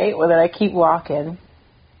 all right, well then I keep walking,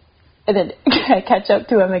 and then I catch up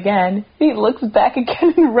to him again. He looks back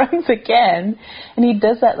again and runs again, and he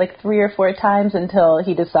does that like 3 or 4 times until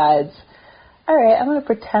he decides, all right, I'm gonna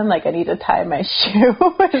pretend like I need to tie my shoe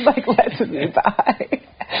and like lets me by.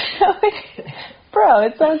 I'm like, bro,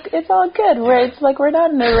 it's all good. We're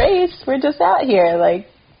not in a race. We're just out here. Like,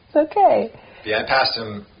 it's okay. Yeah, I passed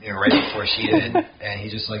him, right before she did, and he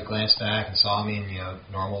just like glanced back and saw me, and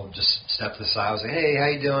normal, just stepped to the side. I was like, hey, how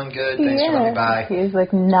you doing? Good. Thanks for running by. He was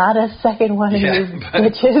like, not a second one of you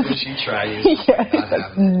bitches. She tried you.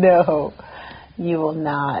 Yeah, no. You will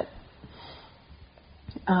not.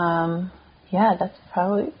 Yeah, that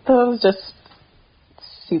was just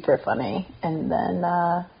super funny. And then,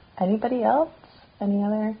 anybody else? Any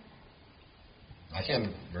other? I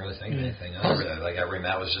can't really think of anything else. Like every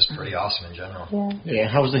mat was just pretty awesome in general. Yeah.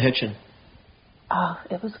 How was the hitching? Oh,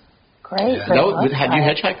 it was great. Yeah. Had you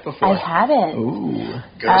hitchhiked before? I hadn't. Ooh.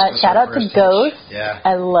 Shout out to Ghost. Yeah.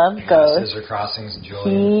 I love Ghost. Scissor Crossings,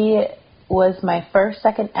 Julian. He was my first,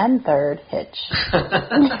 second, and third hitch.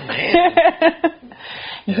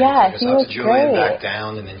 Yeah, he was to Julian, great. back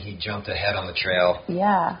down, and then he jumped ahead on the trail.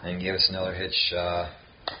 Yeah. And gave us another hitch.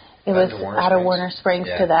 It was out of Warner Springs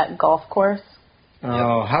to that golf course.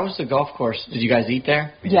 Oh, how was the golf course? Did you guys eat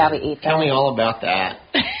there? We ate there. Tell me all about that.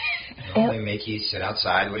 They make you sit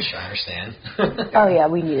outside, which I understand. Oh, yeah,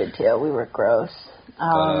 we needed to. We were gross.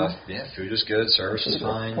 Food was good. Service was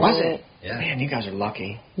fine. Was it? Yeah. Man, you guys are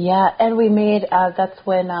lucky. Yeah, and we made, that's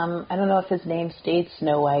when, I don't know if his name stayed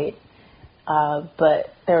Snow White,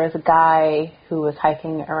 but there was a guy who was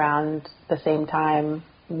hiking around the same time,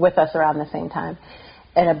 with us around the same time,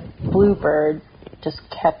 and a bluebird just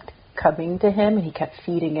kept coming to him, and he kept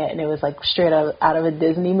feeding it, and it was like straight out of a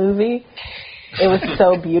Disney movie. It was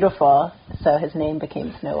so beautiful. So his name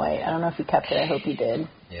became Snow White. I don't know if he kept it. I hope he did.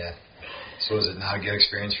 Yeah. So was it not a good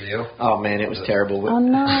experience for you? Oh, man, it was terrible. Oh,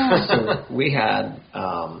 no. So we had,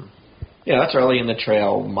 that's early in the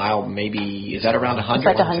trail, mile maybe, is that around 100? It's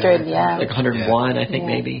like 100, yeah. Like 101, I think,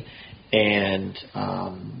 maybe. And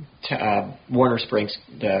Warner Springs,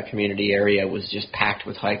 the community area, was just packed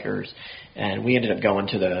with hikers. And we ended up going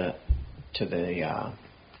to the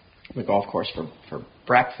golf course for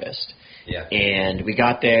breakfast. Yeah. And we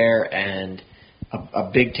got there, and a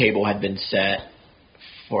big table had been set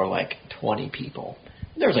for like 20 people.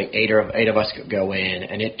 There was like eight of us could go in,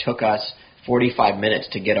 and it took us 45 minutes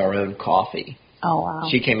to get our own coffee. Oh, wow.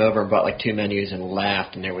 She came over and bought like 2 menus and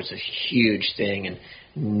left, and there was a huge thing, and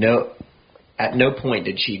at no point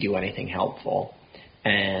did she do anything helpful.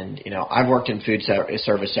 And, I've worked in food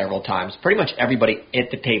service several times. Pretty much everybody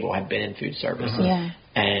at the table had been in food service. Mm-hmm. Yeah.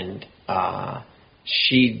 And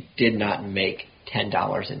she did not make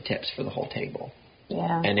 $10 in tips for the whole table.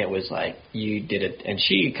 Yeah. And it was like, you did it. And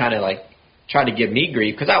she kind of like tried to give me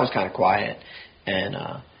grief because I was kind of quiet. And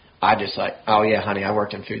I just like, oh, yeah, honey, I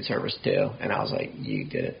worked in food service too. And I was like, you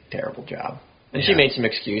did a terrible job. And she made some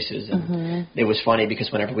excuses. And it was funny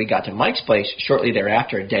because whenever we got to Mike's place, shortly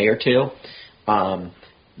thereafter, a day or two,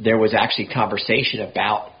 there was actually conversation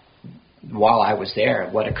about, while I was there,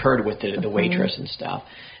 what occurred with the waitress and stuff.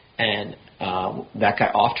 And that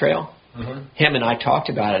guy off trail, him and I talked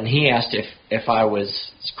about it, and he asked if I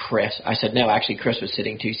was Chris. I said, no, actually Chris was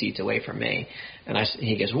sitting 2 seats away from me. And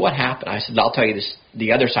he goes, what happened? I said, I'll tell you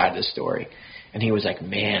the other side of the story. And he was like,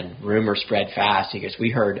 man, rumor spread fast. He goes, we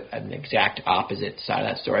heard an exact opposite side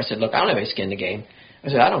of that story. I said, look, I don't have any skin in the game. I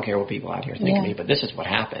said, I don't care what people out here think of me, but this is what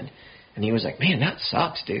happened. And he was like, man, that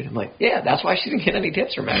sucks, dude. I'm like, yeah, that's why she didn't get any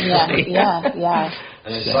tips from anybody. Yeah.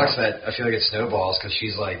 And it sucks that I feel like it snowballs because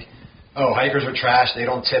she's like, oh, hikers are trash. They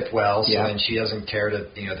don't tip well. So then she doesn't care to,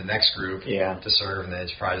 the next group to serve. And then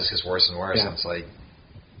it probably just gets worse and worse. Yeah. And it's like,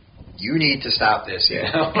 you need to stop this,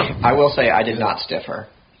 I will say I did not stiff her.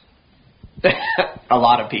 A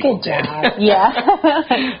lot of people Good did. job. Yeah.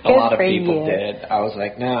 A lot of people did. I was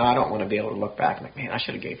like, no, I don't want to be able to look back. I'm like, man, I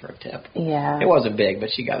should have gave her a tip. Yeah. It wasn't big, but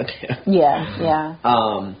she got a tip. Yeah.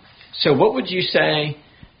 So what would you say,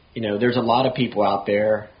 there's a lot of people out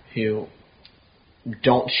there who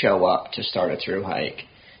don't show up to start a thru hike.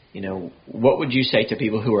 What would you say to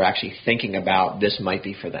people who are actually thinking about this might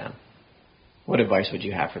be for them? What advice would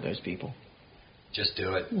you have for those people? Just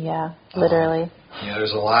do it. Yeah, literally.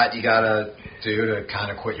 There's a lot you got to do to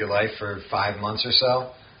kind of quit your life for 5 months or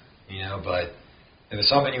so, but if it's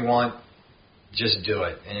something you want, just do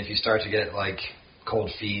it. And if you start to get like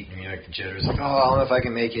cold feet and like the jitters, like, oh, I don't know if I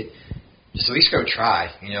can make it, just at least go try.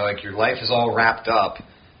 Like your life is all wrapped up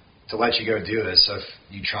to let you go do this. So if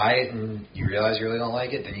you try it and you realize you really don't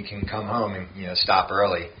like it, then you can come home and, stop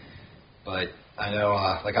early. But I know,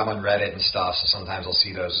 like I'm on Reddit and stuff, so sometimes I'll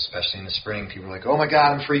see those, especially in the spring. People are like, oh my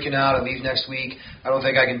God, I'm freaking out. I leave next week. I don't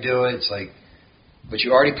think I can do it. It's like, but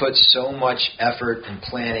you already put so much effort and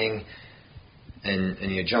planning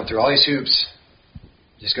and you jump through all these hoops.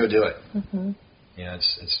 Just go do it. Mm-hmm.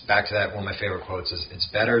 It's back to that, one of my favorite quotes is, it's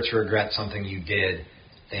better to regret something you did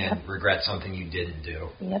than regret something you didn't do.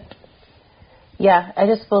 Yep. Yeah, I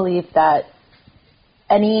just believe that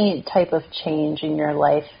any type of change in your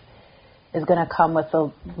life is going to come with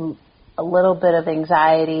a little bit of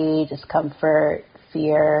anxiety, discomfort,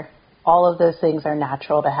 fear. All of those things are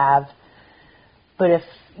natural to have. But if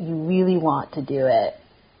you really want to do it,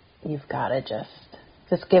 you've got to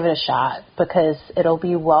just give it a shot, because it'll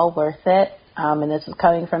be well worth it. And this is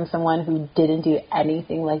coming from someone who didn't do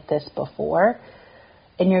anything like this before.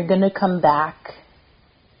 And you're going to come back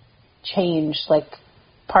changed. Like,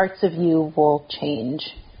 parts of you will change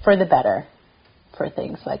for the better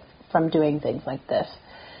from doing things like this.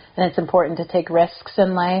 And it's important to take risks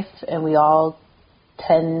in life, and we all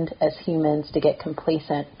tend as humans to get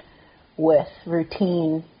complacent with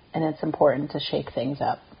routine, and it's important to shake things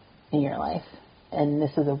up in your life. And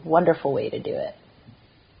this is a wonderful way to do it.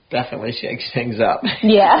 Definitely shakes things up.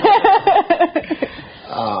 Yeah.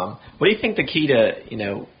 What do you think the key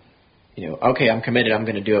to, okay, I'm committed, I'm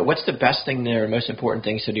going to do it. What's the best thing there, most important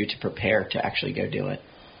things to do to prepare to actually go do it?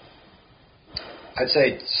 I'd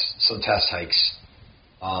say some test hikes.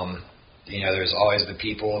 There's always the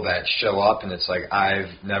people that show up, and it's like, I've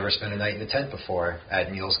never spent a night in the tent before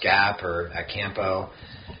at Neal's Gap or at Campo.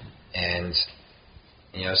 And,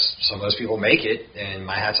 some of those people make it, and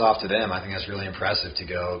my hat's off to them. I think that's really impressive to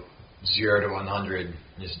go 0 to 100,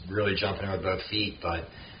 just really jumping in with both feet. But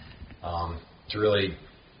to really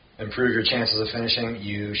improve your chances of finishing,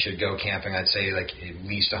 you should go camping, I'd say, like at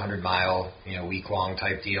least 100-mile, week-long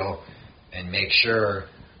type deal, and make sure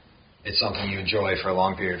it's something you enjoy for a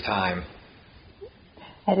long period of time.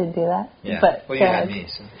 I didn't do that. Yeah. But well, you had me.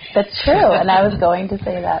 So. That's true, and I was going to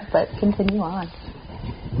say that, but continue on.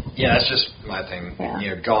 Yeah, that's just my thing.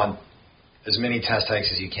 Yeah. Go on as many test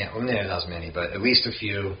hikes as you can. Well, not as many, but at least a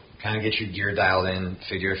few. Kind of get your gear dialed in.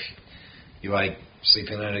 Figure if you like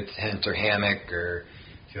sleeping in a tent or hammock, or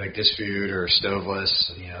if you like this food or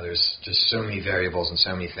stoveless. There's just so many variables and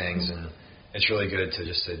so many things, and it's really good to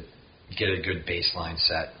get a good baseline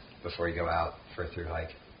set before you go out for a thru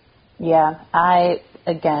hike. Yeah, I,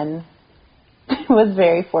 again, was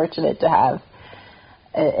very fortunate to have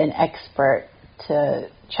an expert to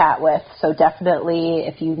chat with. So definitely,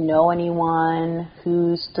 if you know anyone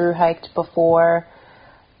who's thru hiked before,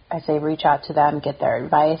 I say reach out to them, get their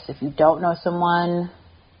advice. If you don't know someone,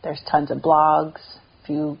 there's tons of blogs. If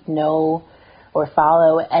you know or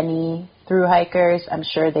follow any thru hikers, I'm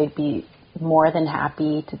sure they'd be more than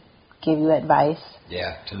happy to give you advice.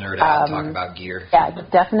 Yeah, to nerd out and talk about gear. Yeah,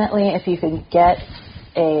 definitely. If you can get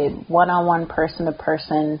a one-on-one,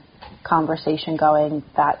 person-to-person conversation going,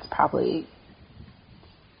 that's probably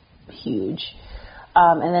huge.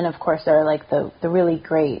 And then, of course, there are like the really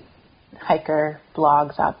great hiker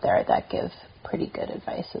blogs out there that give pretty good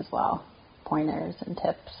advice as well, pointers and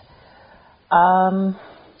tips.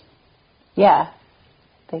 Yeah,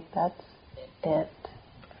 I think that's it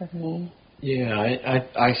for me. Yeah,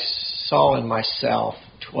 I saw in myself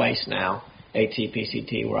twice now, AT,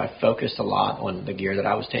 PCT, where I focused a lot on the gear that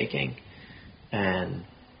I was taking. And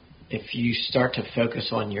if you start to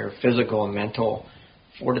focus on your physical and mental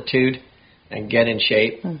fortitude and get in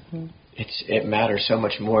shape, it matters so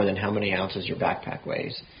much more than how many ounces your backpack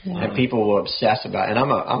weighs. Yeah. And people will obsess about, and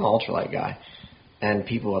I'm an ultralight guy, and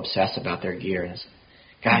people obsess about their gear. And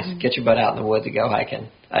guys, get your butt out in the woods and go hiking.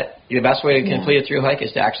 The best way to complete a thru hike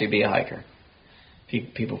is to actually be a hiker.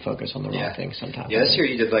 People focus on the wrong things sometimes. Yeah, this year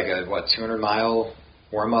you did like a 200-mile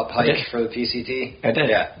warm-up hike for the PCT? I did.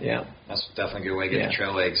 Yeah. That's definitely a good way to get the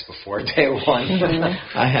trail legs before day one.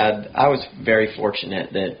 I was very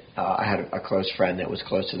fortunate that I had a close friend that was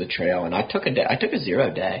close to the trail, and I took a 0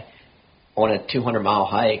 day on a 200-mile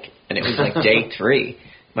hike, and it was like day 3.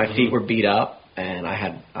 My feet were beat up, and I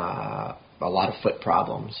had a lot of foot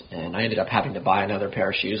problems, and I ended up having to buy another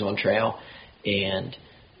pair of shoes on trail, and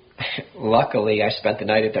luckily I spent the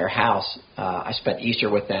night at their house. I spent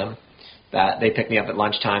Easter with them. They picked me up at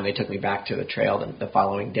lunchtime. They took me back to the trail the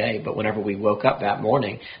following day. But whenever we woke up that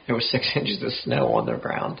morning, there was 6 inches of snow on the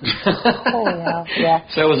ground. Oh, wow. Yeah.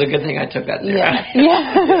 So it was a good thing I took that day.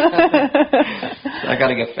 So I got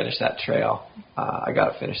to finish that trail.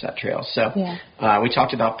 So we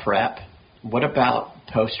talked about prep. What about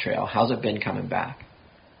post-trail? How's it been coming back?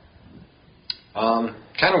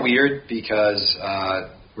 Kind of weird because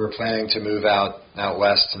we're planning to move out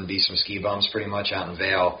west and be some ski bums pretty much out in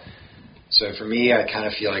Vail. So for me, I kind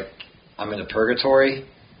of feel like I'm in a purgatory.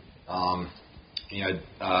 Last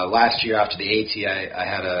year after the AT, I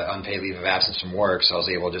had an unpaid leave of absence from work, so I was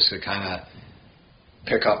able just to kind of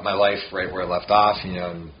pick up my life right where I left off.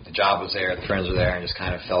 And the job was there, the friends were there, and just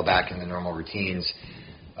kind of fell back into normal routines.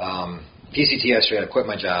 PCT, I straight up quit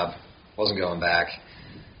my job, wasn't going back.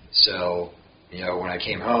 So, when I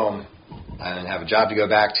came home, I didn't have a job to go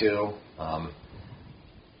back to. I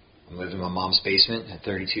lived in my mom's basement at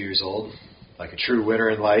 32 years old, like a true winner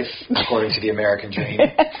in life, according to the American dream.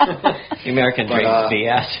 The American dream is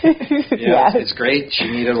BS. It's great. She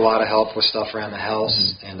needed a lot of help with stuff around the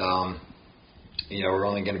house, and we're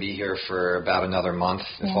only going to be here for about another month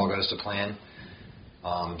if all goes to plan.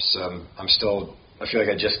 So I feel like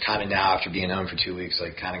I just kind of now, after being home for 2 weeks,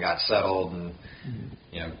 like kind of got settled and,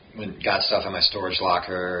 got stuff in my storage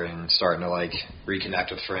locker and starting to like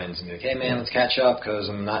reconnect with friends and be like, hey man, let's catch up because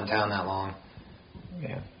I'm not in town that long.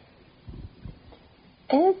 Yeah.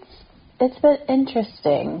 It's been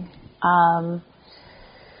interesting.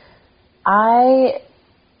 I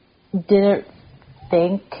didn't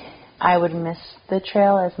think I would miss the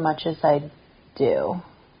trail as much as I do.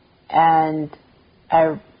 And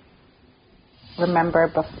I remember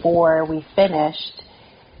before we finished,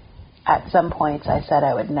 at some points I said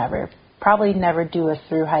I would probably never do a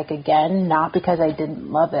thru hike again, not because I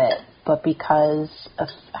didn't love it, but because of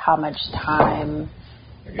how much time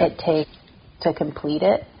it takes to complete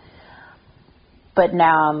it. But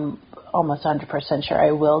now I'm almost 100% sure I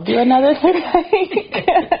will do another thru hike.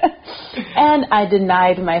 And I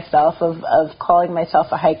denied myself of calling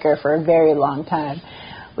myself a hiker for a very long time.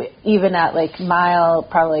 Even at like mile,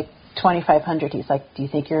 probably like 2,500, he's like, do you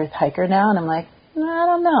think you're a hiker now? And I'm like, no, I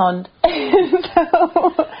don't know. So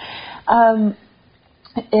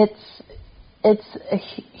it's a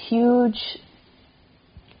huge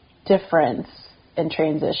difference in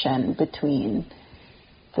transition between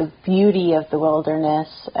the beauty of the wilderness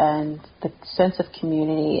and the sense of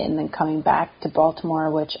community, and then coming back to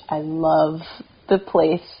Baltimore, which I love the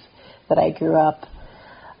place that I grew up.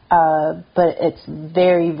 But it's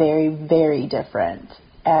very, very, very different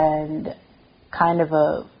and kind of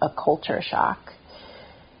a culture shock.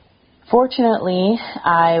 Fortunately,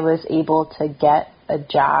 I was able to get a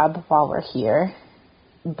job while we're here,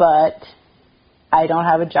 but I don't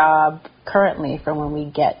have a job currently for when we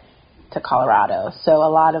get to Colorado. So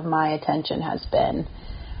a lot of my attention has been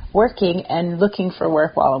working and looking for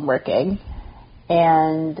work while I'm working,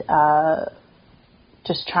 and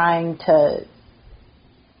just trying to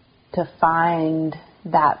find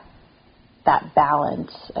that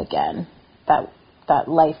balance again, that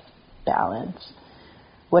life balance,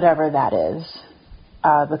 whatever that is,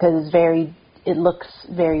 because it looks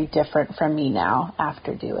very different from me now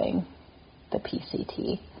after doing the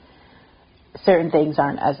PCT. Certain things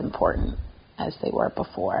aren't as important as they were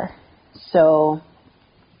before. So,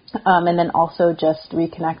 and then also just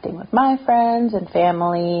reconnecting with my friends and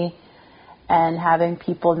family, and having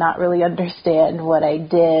people not really understand what I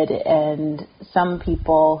did, and some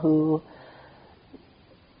people who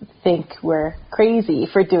think we're crazy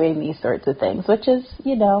for doing these sorts of things, which is,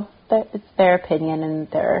 it's their opinion and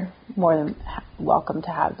they're more than welcome to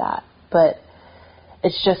have that. But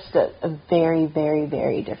it's just a very, very,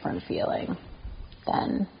 very different feeling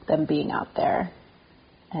than being out there.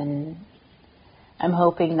 And I'm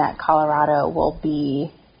hoping that Colorado will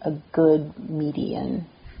be a good median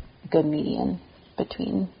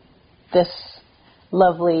between this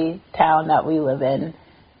lovely town that we live in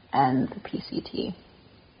and the PCT.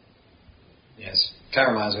 Yes, kind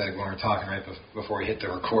of reminds me of when we were talking right before we hit the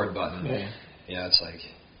record button. Yeah. It's like,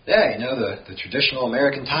 the traditional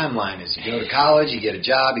American timeline is you go to college, you get a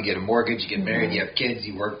job, you get a mortgage, you get married, you have kids,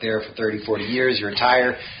 you work there for 30, 40 years, you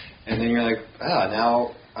retire, and then you're like,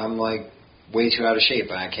 now I'm like way too out of shape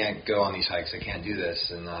and I can't go on these hikes, I can't do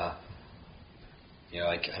this. And, I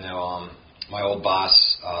know my old boss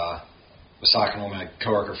was talking to one of my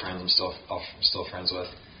coworker friends I'm still friends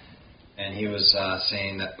with, and he was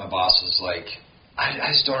saying that my boss was like,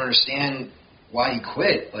 I just don't understand why he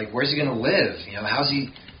quit. Like, where's he going to live? How's he,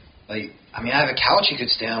 like, I have a couch he could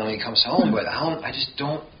stay on when he comes home, but I just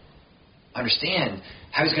don't understand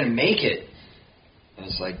how he's going to make it. And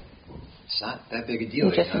it's like, it's not that big a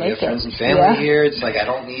deal. We have friends and family here. It's like, I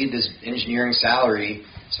don't need this engineering salary,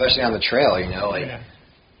 especially on the trail,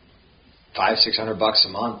 $500-600 a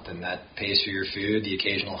month, and that pays for your food, the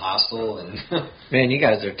occasional hostel, and man, you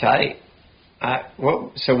guys are tight.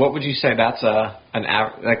 What would you say that's an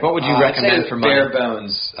average? Like, what would you recommend for money? Bare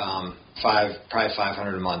bones, probably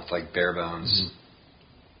 $500 a month, like bare bones. Mm-hmm.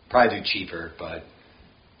 Probably do cheaper, but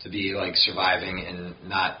to be like surviving and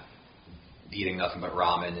not eating nothing but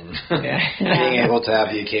ramen and being able to have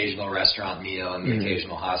the occasional restaurant meal and the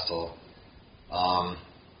occasional hostel.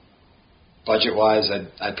 Budget-wise,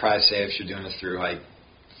 I'd probably say if you're doing it through like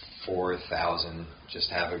 $4,000,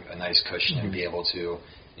 just have a nice cushion and be able to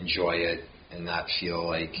enjoy it and not feel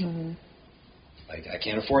like like I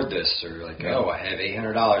can't afford this, or like I have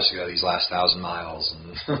 $800 to go these last 1,000 miles.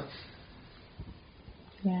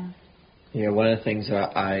 And one of the things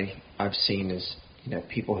that I've seen is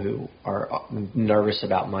people who are nervous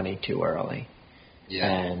about money too early. Yeah.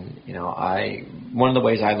 And, one of the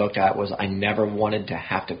ways I looked at it was I never wanted to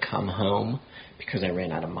have to come home because I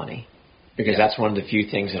ran out of money. because that's one of the few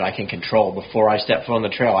things that I can control. Before I step foot on the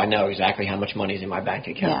trail, I know exactly how much money is in my bank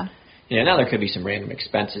account. Now there could be some random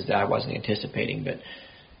expenses that I wasn't anticipating, but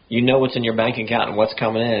you know what's in your bank account and what's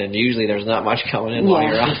coming in, and usually there's not much coming in while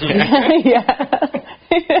you're out there.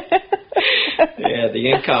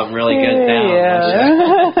 The income really goes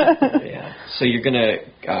down. So you're going to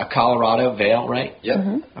Colorado, Vail, right? Yep.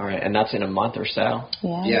 All right, and that's in a month or so?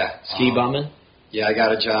 Ski bumming? Yeah, I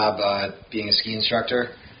got a job being a ski instructor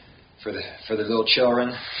for the little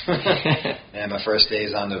children. And my first day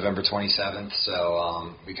is on November 27th,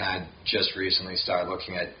 so we kind of just recently started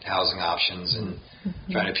looking at housing options and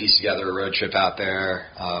trying to piece together a road trip out there.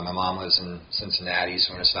 My mom lives in Cincinnati,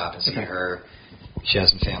 so I'm going to stop and see her. She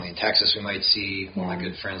has some family in Texas we might see. One of my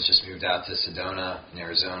good friends just moved out to Sedona in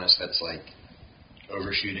Arizona, so that's like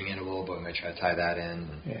overshooting it a little, but we might try to tie that in.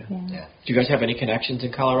 Do you guys have any connections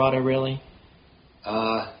in Colorado, really?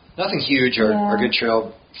 Nothing huge. Our good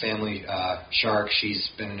trail family, Shark,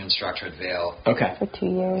 she's been an instructor at Vail. Okay. For 2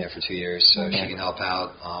 years. Yeah, for 2 years, so she can help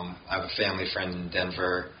out. I have a family friend in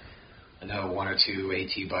Denver. I know one or two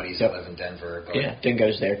AT buddies that live in Denver. But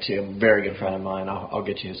Dingo's there too. A very good friend of mine. I'll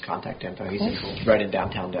get you his contact info. He's right in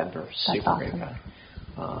downtown Denver. Super great guy.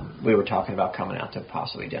 We were talking about coming out to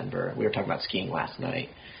possibly Denver. We were talking about skiing last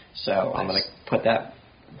night. So I'm going to put that.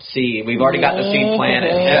 We've already got the scene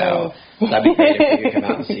planted. So that'd be great if we could come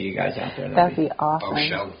out and see you guys out there. That'd be awesome.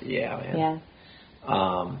 Show. Yeah,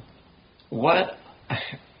 man. What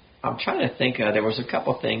I'm trying to think of, there was a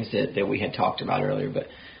couple things that we had talked about earlier, but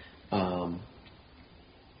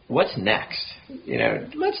what's next? We're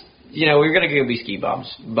going to go be ski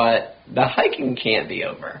bums, but the hiking can't be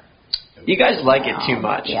over. You guys like it too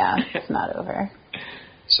much. Yeah, it's not over.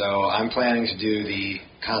 So I'm planning to do the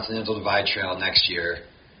Continental Divide Trail next year.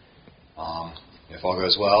 If all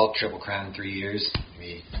goes well, Triple Crown in 3 years.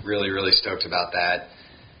 Be really, really stoked about that.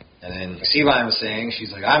 And then Seavine was saying,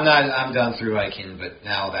 she's like, I'm done through hiking, but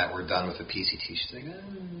now that we're done with the PCT, she's like, I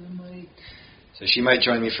might. So she might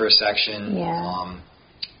join me for a section.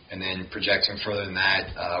 And then projecting further than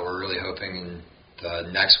that, we're really hoping in the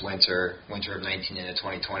next winter of 19 into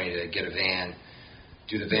 2020, to get a van,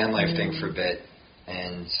 do the van life thing for a bit.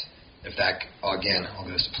 And if that, again, all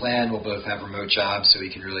goes to plan, we'll both have remote jobs, so we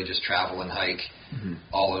can really just travel and hike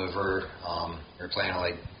all over. We're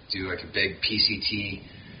planning to do a big PCT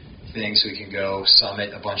thing, so we can go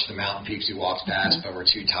summit a bunch of the mountain peaks we walked past, but we're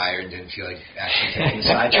too tired and didn't feel like actually taking the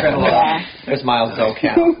side trail off. Those miles don't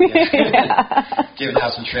count. Giving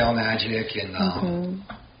out some trail magic and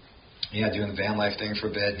doing the van life thing for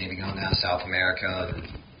a bit, maybe going down to South America. And,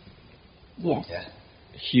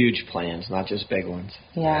 huge plans, not just big ones.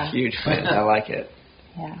 Huge plans. I like it.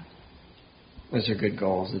 Those are good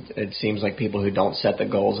goals. It seems like people who don't set the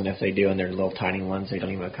goals, and if they do and they're little tiny ones, they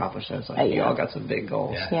don't even accomplish those. Like, you all got some big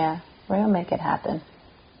goals. We're going to make it happen.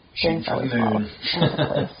 Shooting for the moon.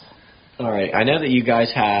 All right. I know that you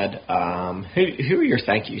guys had, who are your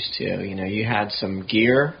thank yous to? You had some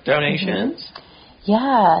gear donations.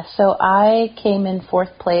 So I came in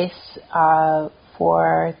 4th place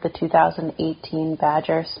for the 2018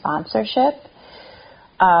 Badger sponsorship.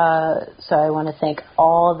 So I want to thank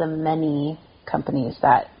all the many companies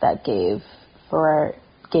that gave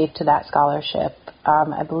to that scholarship.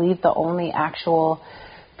 I believe the only actual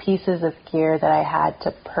pieces of gear that I had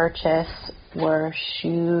to purchase were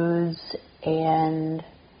shoes and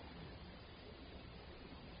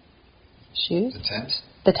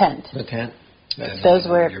The tent. Those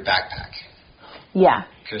were your backpack. Yeah.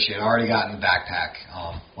 Because she had already gotten the backpack.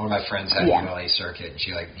 One of my friends had a ULA circuit, and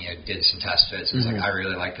she did some test fits. And was like, I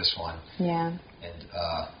really like this one. Yeah. And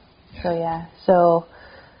So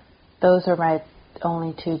those are my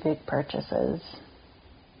only 2 big purchases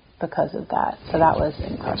because of that. So that was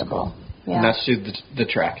incredible. Yeah. And that's through the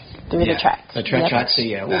Trek. Through the Trek. The Trek track. So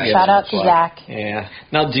shout out to Zach. Yeah.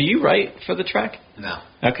 Now, do you write for the Trek? No.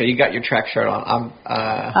 Okay, you got your Trek shirt on.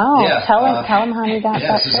 Tell him how you got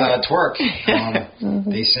that. This is Twerk.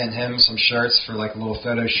 They sent him some shirts for a little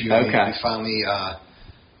photo shoot. Okay. We finally,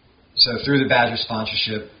 so through the Badger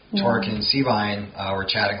sponsorship, Twerk and Seavine were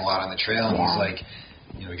chatting a lot on the trail, and he's like,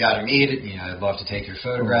 we got to meet it. I'd love to take your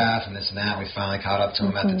photograph and this and that. We finally caught up to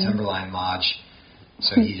him at the Timberline Lodge.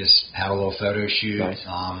 So he just had a little photo shoot. Nice.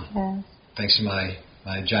 Thanks to my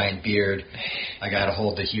giant beard, I got a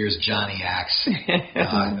hold of Here's Johnny axe,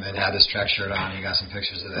 and then had this Trek shirt on. He got some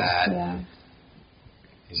pictures of that.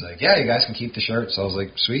 He's like, you guys can keep the shirt. So I was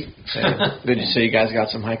like, sweet. So you guys got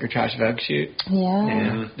some Hiker Trash Vogue shoot?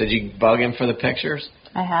 Yeah. Did you bug him for the pictures?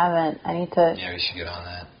 I haven't. I need to. Yeah, we should get on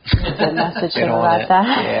that. To message him about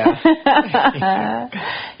that.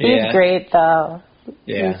 He's great, though.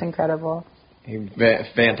 He's incredible. He's a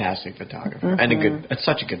fantastic photographer and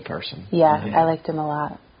such a good person. Yeah, I liked him a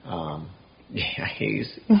lot. Yeah,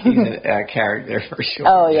 he's a character for sure.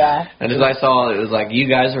 Oh, yeah. And as I saw it, was like, you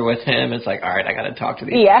guys are with him. It's like, all right, I got to talk to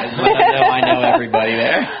these guys. But I know everybody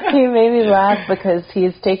there. He made me laugh because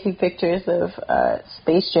he's taking pictures of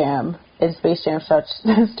Space Jam, and Space Jam starts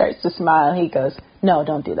to smile. He goes, no,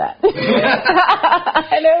 don't do that.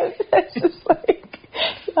 And it's just like,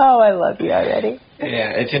 oh, I love you already.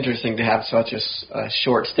 Yeah, it's interesting to have such a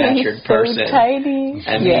short-statured person. He's so tiny.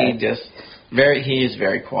 And he is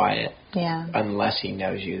very quiet. Yeah. Unless he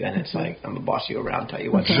knows you, then it's like, I'm going to boss you around, tell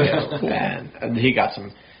you what to do. And he got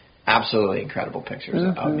some absolutely incredible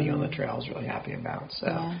pictures of me on the trail. I was really happy about. So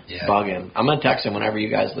bug him. I'm going to text him whenever you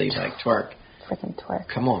guys leave, like, twerk. Freaking twerk.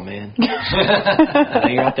 Come on, man. I know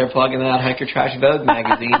you're out there plugging that Hiker Trash Vogue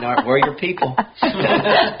magazine. We're your people.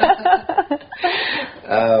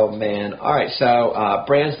 Oh, man. All right, so,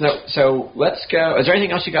 Brands, so let's go. Is there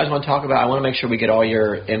anything else you guys want to talk about? I want to make sure we get all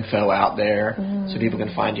your info out there so people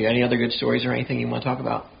can find you. Any other good stories or anything you want to talk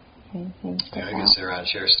about? I can sit around and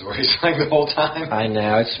share stories like the whole time. I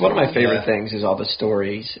know. It's one of my favorite things is all the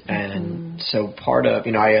stories. And so part of,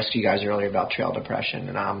 I asked you guys earlier about trail depression,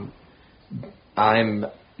 and I'm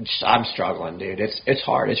struggling, dude. It's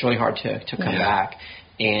hard. It's really hard to come back.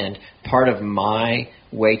 And part of my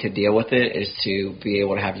way to deal with it is to be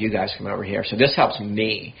able to have you guys come over here. So this helps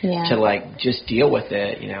me to, like, just deal with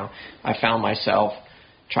it. I found myself,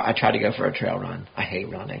 I tried to go for a trail run. I hate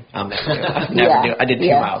running. I'm never doing it. I did 2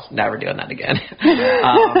 miles. Never doing that again.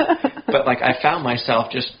 But, like, I found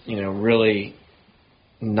myself just, really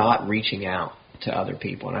not reaching out to other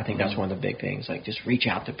people. And I think that's one of the big things. Like, just reach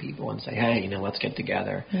out to people and say, hey, let's get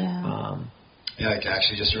together. Like,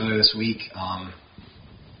 actually, just earlier this week,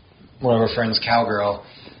 one of our friends, Cowgirl,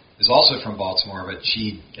 is also from Baltimore, but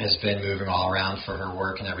she has been moving all around for her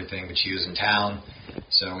work and everything, but she was in town,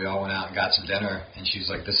 so we all went out and got some dinner, and she was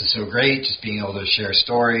like, this is so great, just being able to share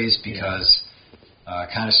stories, because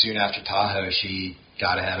kind of soon after Tahoe, she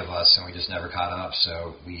got ahead of us, and we just never caught up,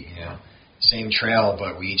 so we, same trail,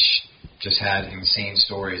 but we each just had insane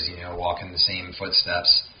stories, walking the same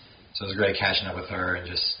footsteps, so it was great catching up with her, and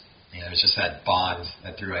just... it's just that bond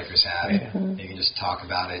that thru hikers have. You can just talk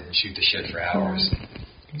about it and shoot the shit for hours.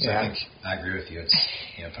 So I think I agree with you. It's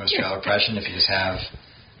post-trail depression. If you just have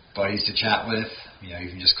buddies to chat with, you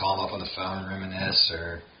can just call them up on the phone and reminisce,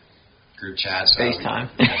 or group chats. FaceTime.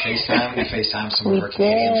 FaceTime. We FaceTime some of our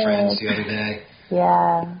Canadian friends the other day.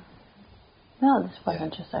 Yeah. No, this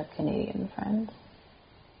wasn't just our Canadian friends.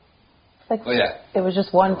 It's like it was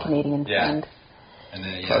just one Canadian friend. And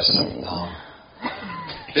then anyway,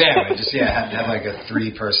 just have like a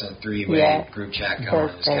three-way group chat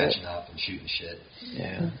going, just catching up and shooting shit.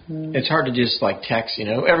 Yeah, it's hard to just like text.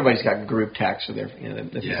 Everybody's got group text with their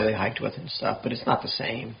the people they hiked with and stuff, but it's not the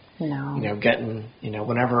same. No. Getting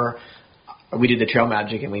whenever we did the Trail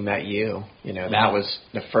Magic and we met you, that was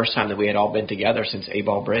the first time that we had all been together since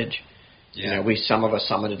A-Ball Bridge. Yeah. Some of us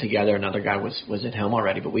summited together. Another guy was at home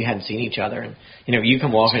already, but we hadn't seen each other. And you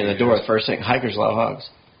come walking in the door, the first thing, hikers love hugs.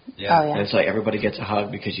 Yeah. And it's like everybody gets a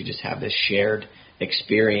hug because you just have this shared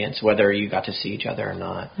experience, whether you got to see each other or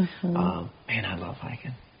not. Man, I love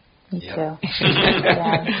hiking. Me too.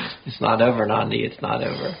 It's not over, Nhandi. It's not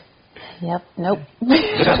over. Yep. Nope.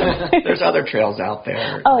 There's other trails out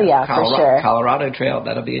there. Oh yeah, for sure. Colorado Trail,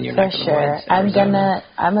 that'll be in your neck of the woods.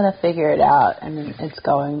 I'm gonna figure it out, and it's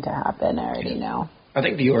going to happen. I already know. I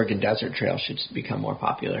think the Oregon Desert Trail should become more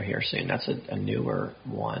popular here soon. That's a newer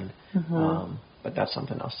one. But that's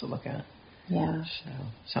something else to look at. Yeah. So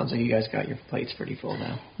sounds like you guys got your plates pretty full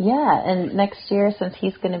now. Yeah, and next year, since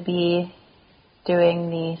he's going to be doing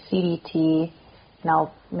the CDT, and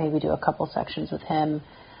I'll maybe do a couple sections with him,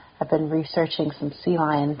 I've been researching some sea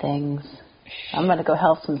lion things. I'm going to go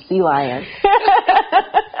help some sea lions.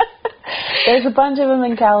 There's a bunch of them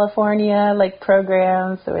in California, like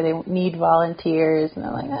programs where they need volunteers, and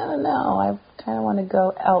I'm like, I don't know, I kind of want to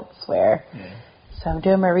go elsewhere. So I'm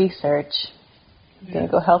doing my research. I'm going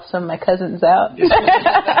to go help some of my cousins out.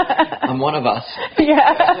 I'm one of us.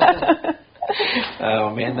 Yeah.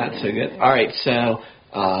 Oh, man, that's so good. All right, so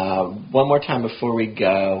one more time before we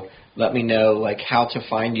go, let me know like how to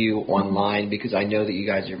find you online, because I know that you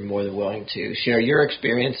guys are more than willing to share your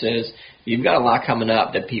experiences. You've got a lot coming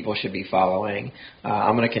up that people should be following.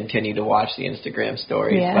 I'm going to continue to watch the Instagram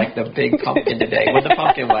stories, like the big pumpkin today. What the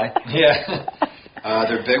pumpkin weigh?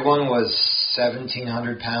 Their big one was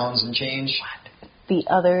 1,700 pounds and change. The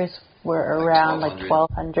others were around like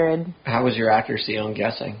 1,200. How was your accuracy on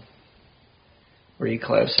guessing? Were you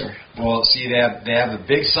closer? Well, see, they have a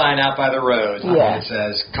big sign out by the road. Yeah. It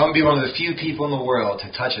says, "Come be one of the few people in the world to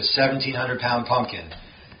touch a 1,700-pound pumpkin."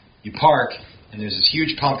 You park, and there's this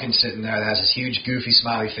huge pumpkin sitting there that has this huge, goofy,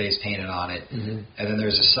 smiley face painted on it. Mm-hmm. And then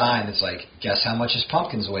there's a sign that's like, "Guess how much this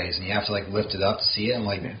pumpkin weighs?" And you have to like lift it up to see it. I'm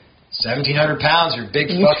like, 1,700 pounds, your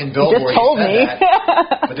big fucking billboard. You just told me. That.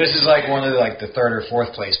 But this is like one of the third or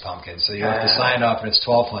fourth place pumpkins. So you have to sign up, and it's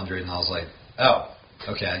 1,200. And I was like, oh,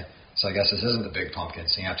 okay. So I guess this isn't the big pumpkin,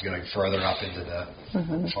 so you have to go further up into the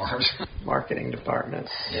farms. Marketing department.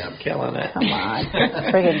 Yeah. Killing it. Come on.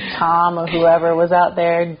 Friggin' Tom or whoever was out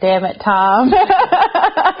there. Damn it, Tom.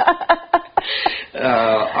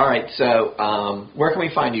 All right, so where can we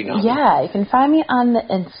find you now? Yeah, you can find me on the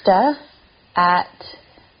Insta at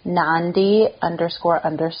Nhandi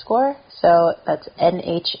 __. So that's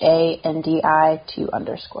NHANDI 2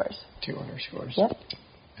 underscores. 2 underscores. Yep.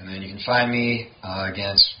 And then you can find me,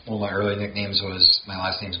 against one of my early nicknames was, my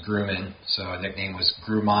last name's Grumman, so a nickname was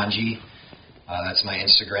Grumanji. That's my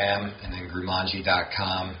Instagram, and then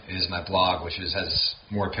grumanji.com is my blog, which has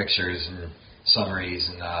more pictures and summaries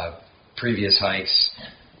and previous hikes,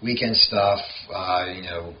 weekend stuff,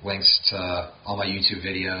 links to all my YouTube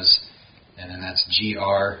videos, and then that's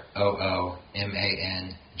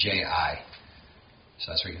GROOMANJI. So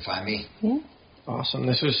that's where you can find me. Yeah. Awesome.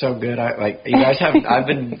 This was so good. You guys have, I've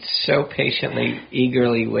been so patiently,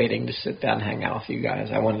 eagerly waiting to sit down and hang out with you guys.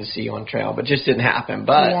 I wanted to see you on trail, but just didn't happen.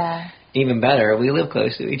 But even better, we live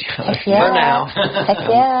close to each other for now. Heck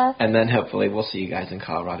yeah. And then hopefully we'll see you guys in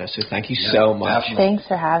Colorado. So thank you so much. Definitely. Thanks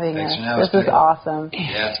for having us. This is awesome.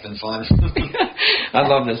 Yeah, it's been fun. I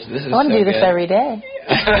love this. This is I want to so do this good. every day.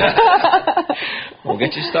 We'll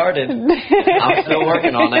get you started. I'm still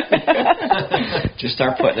working on it. Just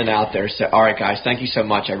start putting it out there. So, all right, guys, thank you so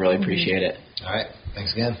much. I really appreciate it. All right.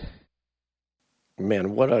 Thanks again.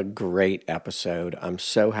 Man, what a great episode. I'm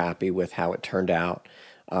so happy with how it turned out.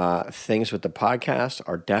 Things with the podcast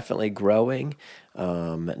are definitely growing.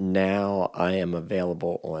 Now I am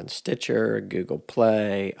available on Stitcher, Google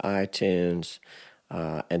Play, iTunes,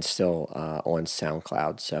 and still on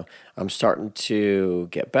SoundCloud. So I'm starting to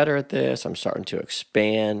get better at this. I'm starting to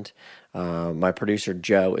expand. My producer,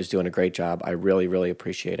 Joe, is doing a great job. I really, really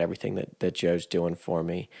appreciate everything that Joe's doing for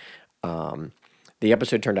me. The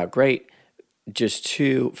episode turned out great. Just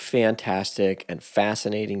two fantastic and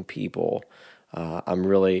fascinating people. I'm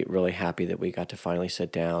really, really happy that we got to finally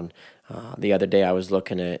sit down. The other day I was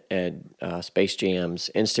looking at Space Jam's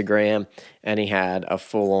Instagram, and he had a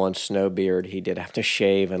full-on snow beard. He did have to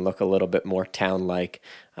shave and look a little bit more town-like.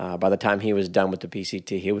 By the time he was done with the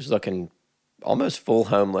PCT, he was looking almost full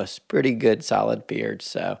homeless. Pretty good, solid beard.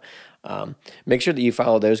 So make sure that you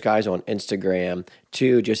follow those guys on Instagram,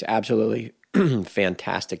 too. Just absolutely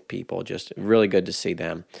fantastic people. Just really good to see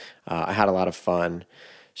them. I had a lot of fun.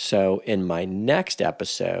 So in my next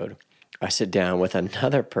episode, I sit down with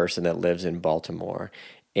another person that lives in Baltimore,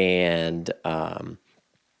 and I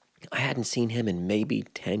hadn't seen him in maybe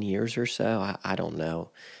 10 years or so. I don't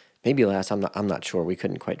know. Maybe less. I'm not sure. We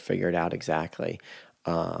couldn't quite figure it out exactly.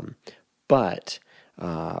 But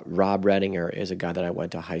Rob Redinger is a guy that I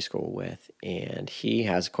went to high school with, and he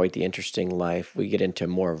has quite the interesting life. We get into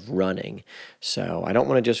more of running. So I don't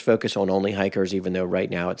want to just focus on only hikers, even though right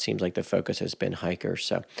now it seems like the focus has been hikers.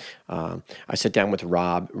 So I sit down with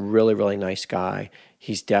Rob, really, really nice guy.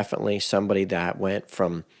 He's definitely somebody that went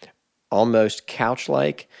from almost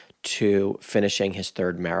couch-like to finishing his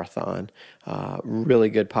third marathon. Really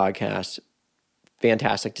good podcast.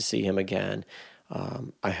 Fantastic to see him again.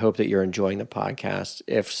 I hope that you're enjoying the podcast.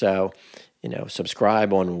 If so,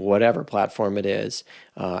 subscribe on whatever platform it is,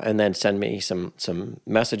 and then send me some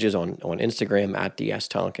messages on Instagram at DS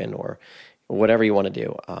Tonkin or whatever you want to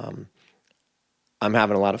do. I'm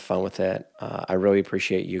having a lot of fun with it. I really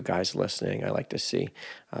appreciate you guys listening. I like to see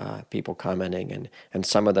people commenting, and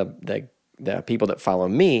some of the people that follow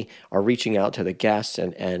me are reaching out to the guests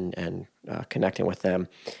and connecting with them.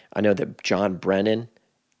 I know that John Brennan,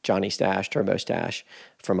 Johnny Stash, Turbo Stash,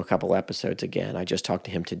 from a couple episodes again. I just talked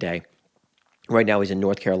to him today. Right now he's in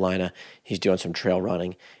North Carolina. He's doing some trail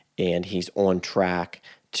running, and he's on track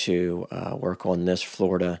to work on this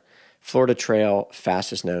Florida trail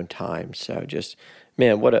fastest known time. So just,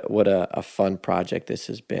 man, what a fun project this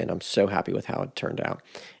has been. I'm so happy with how it turned out.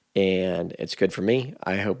 And it's good for me.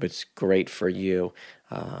 I hope it's great for you.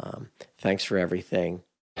 Thanks for everything.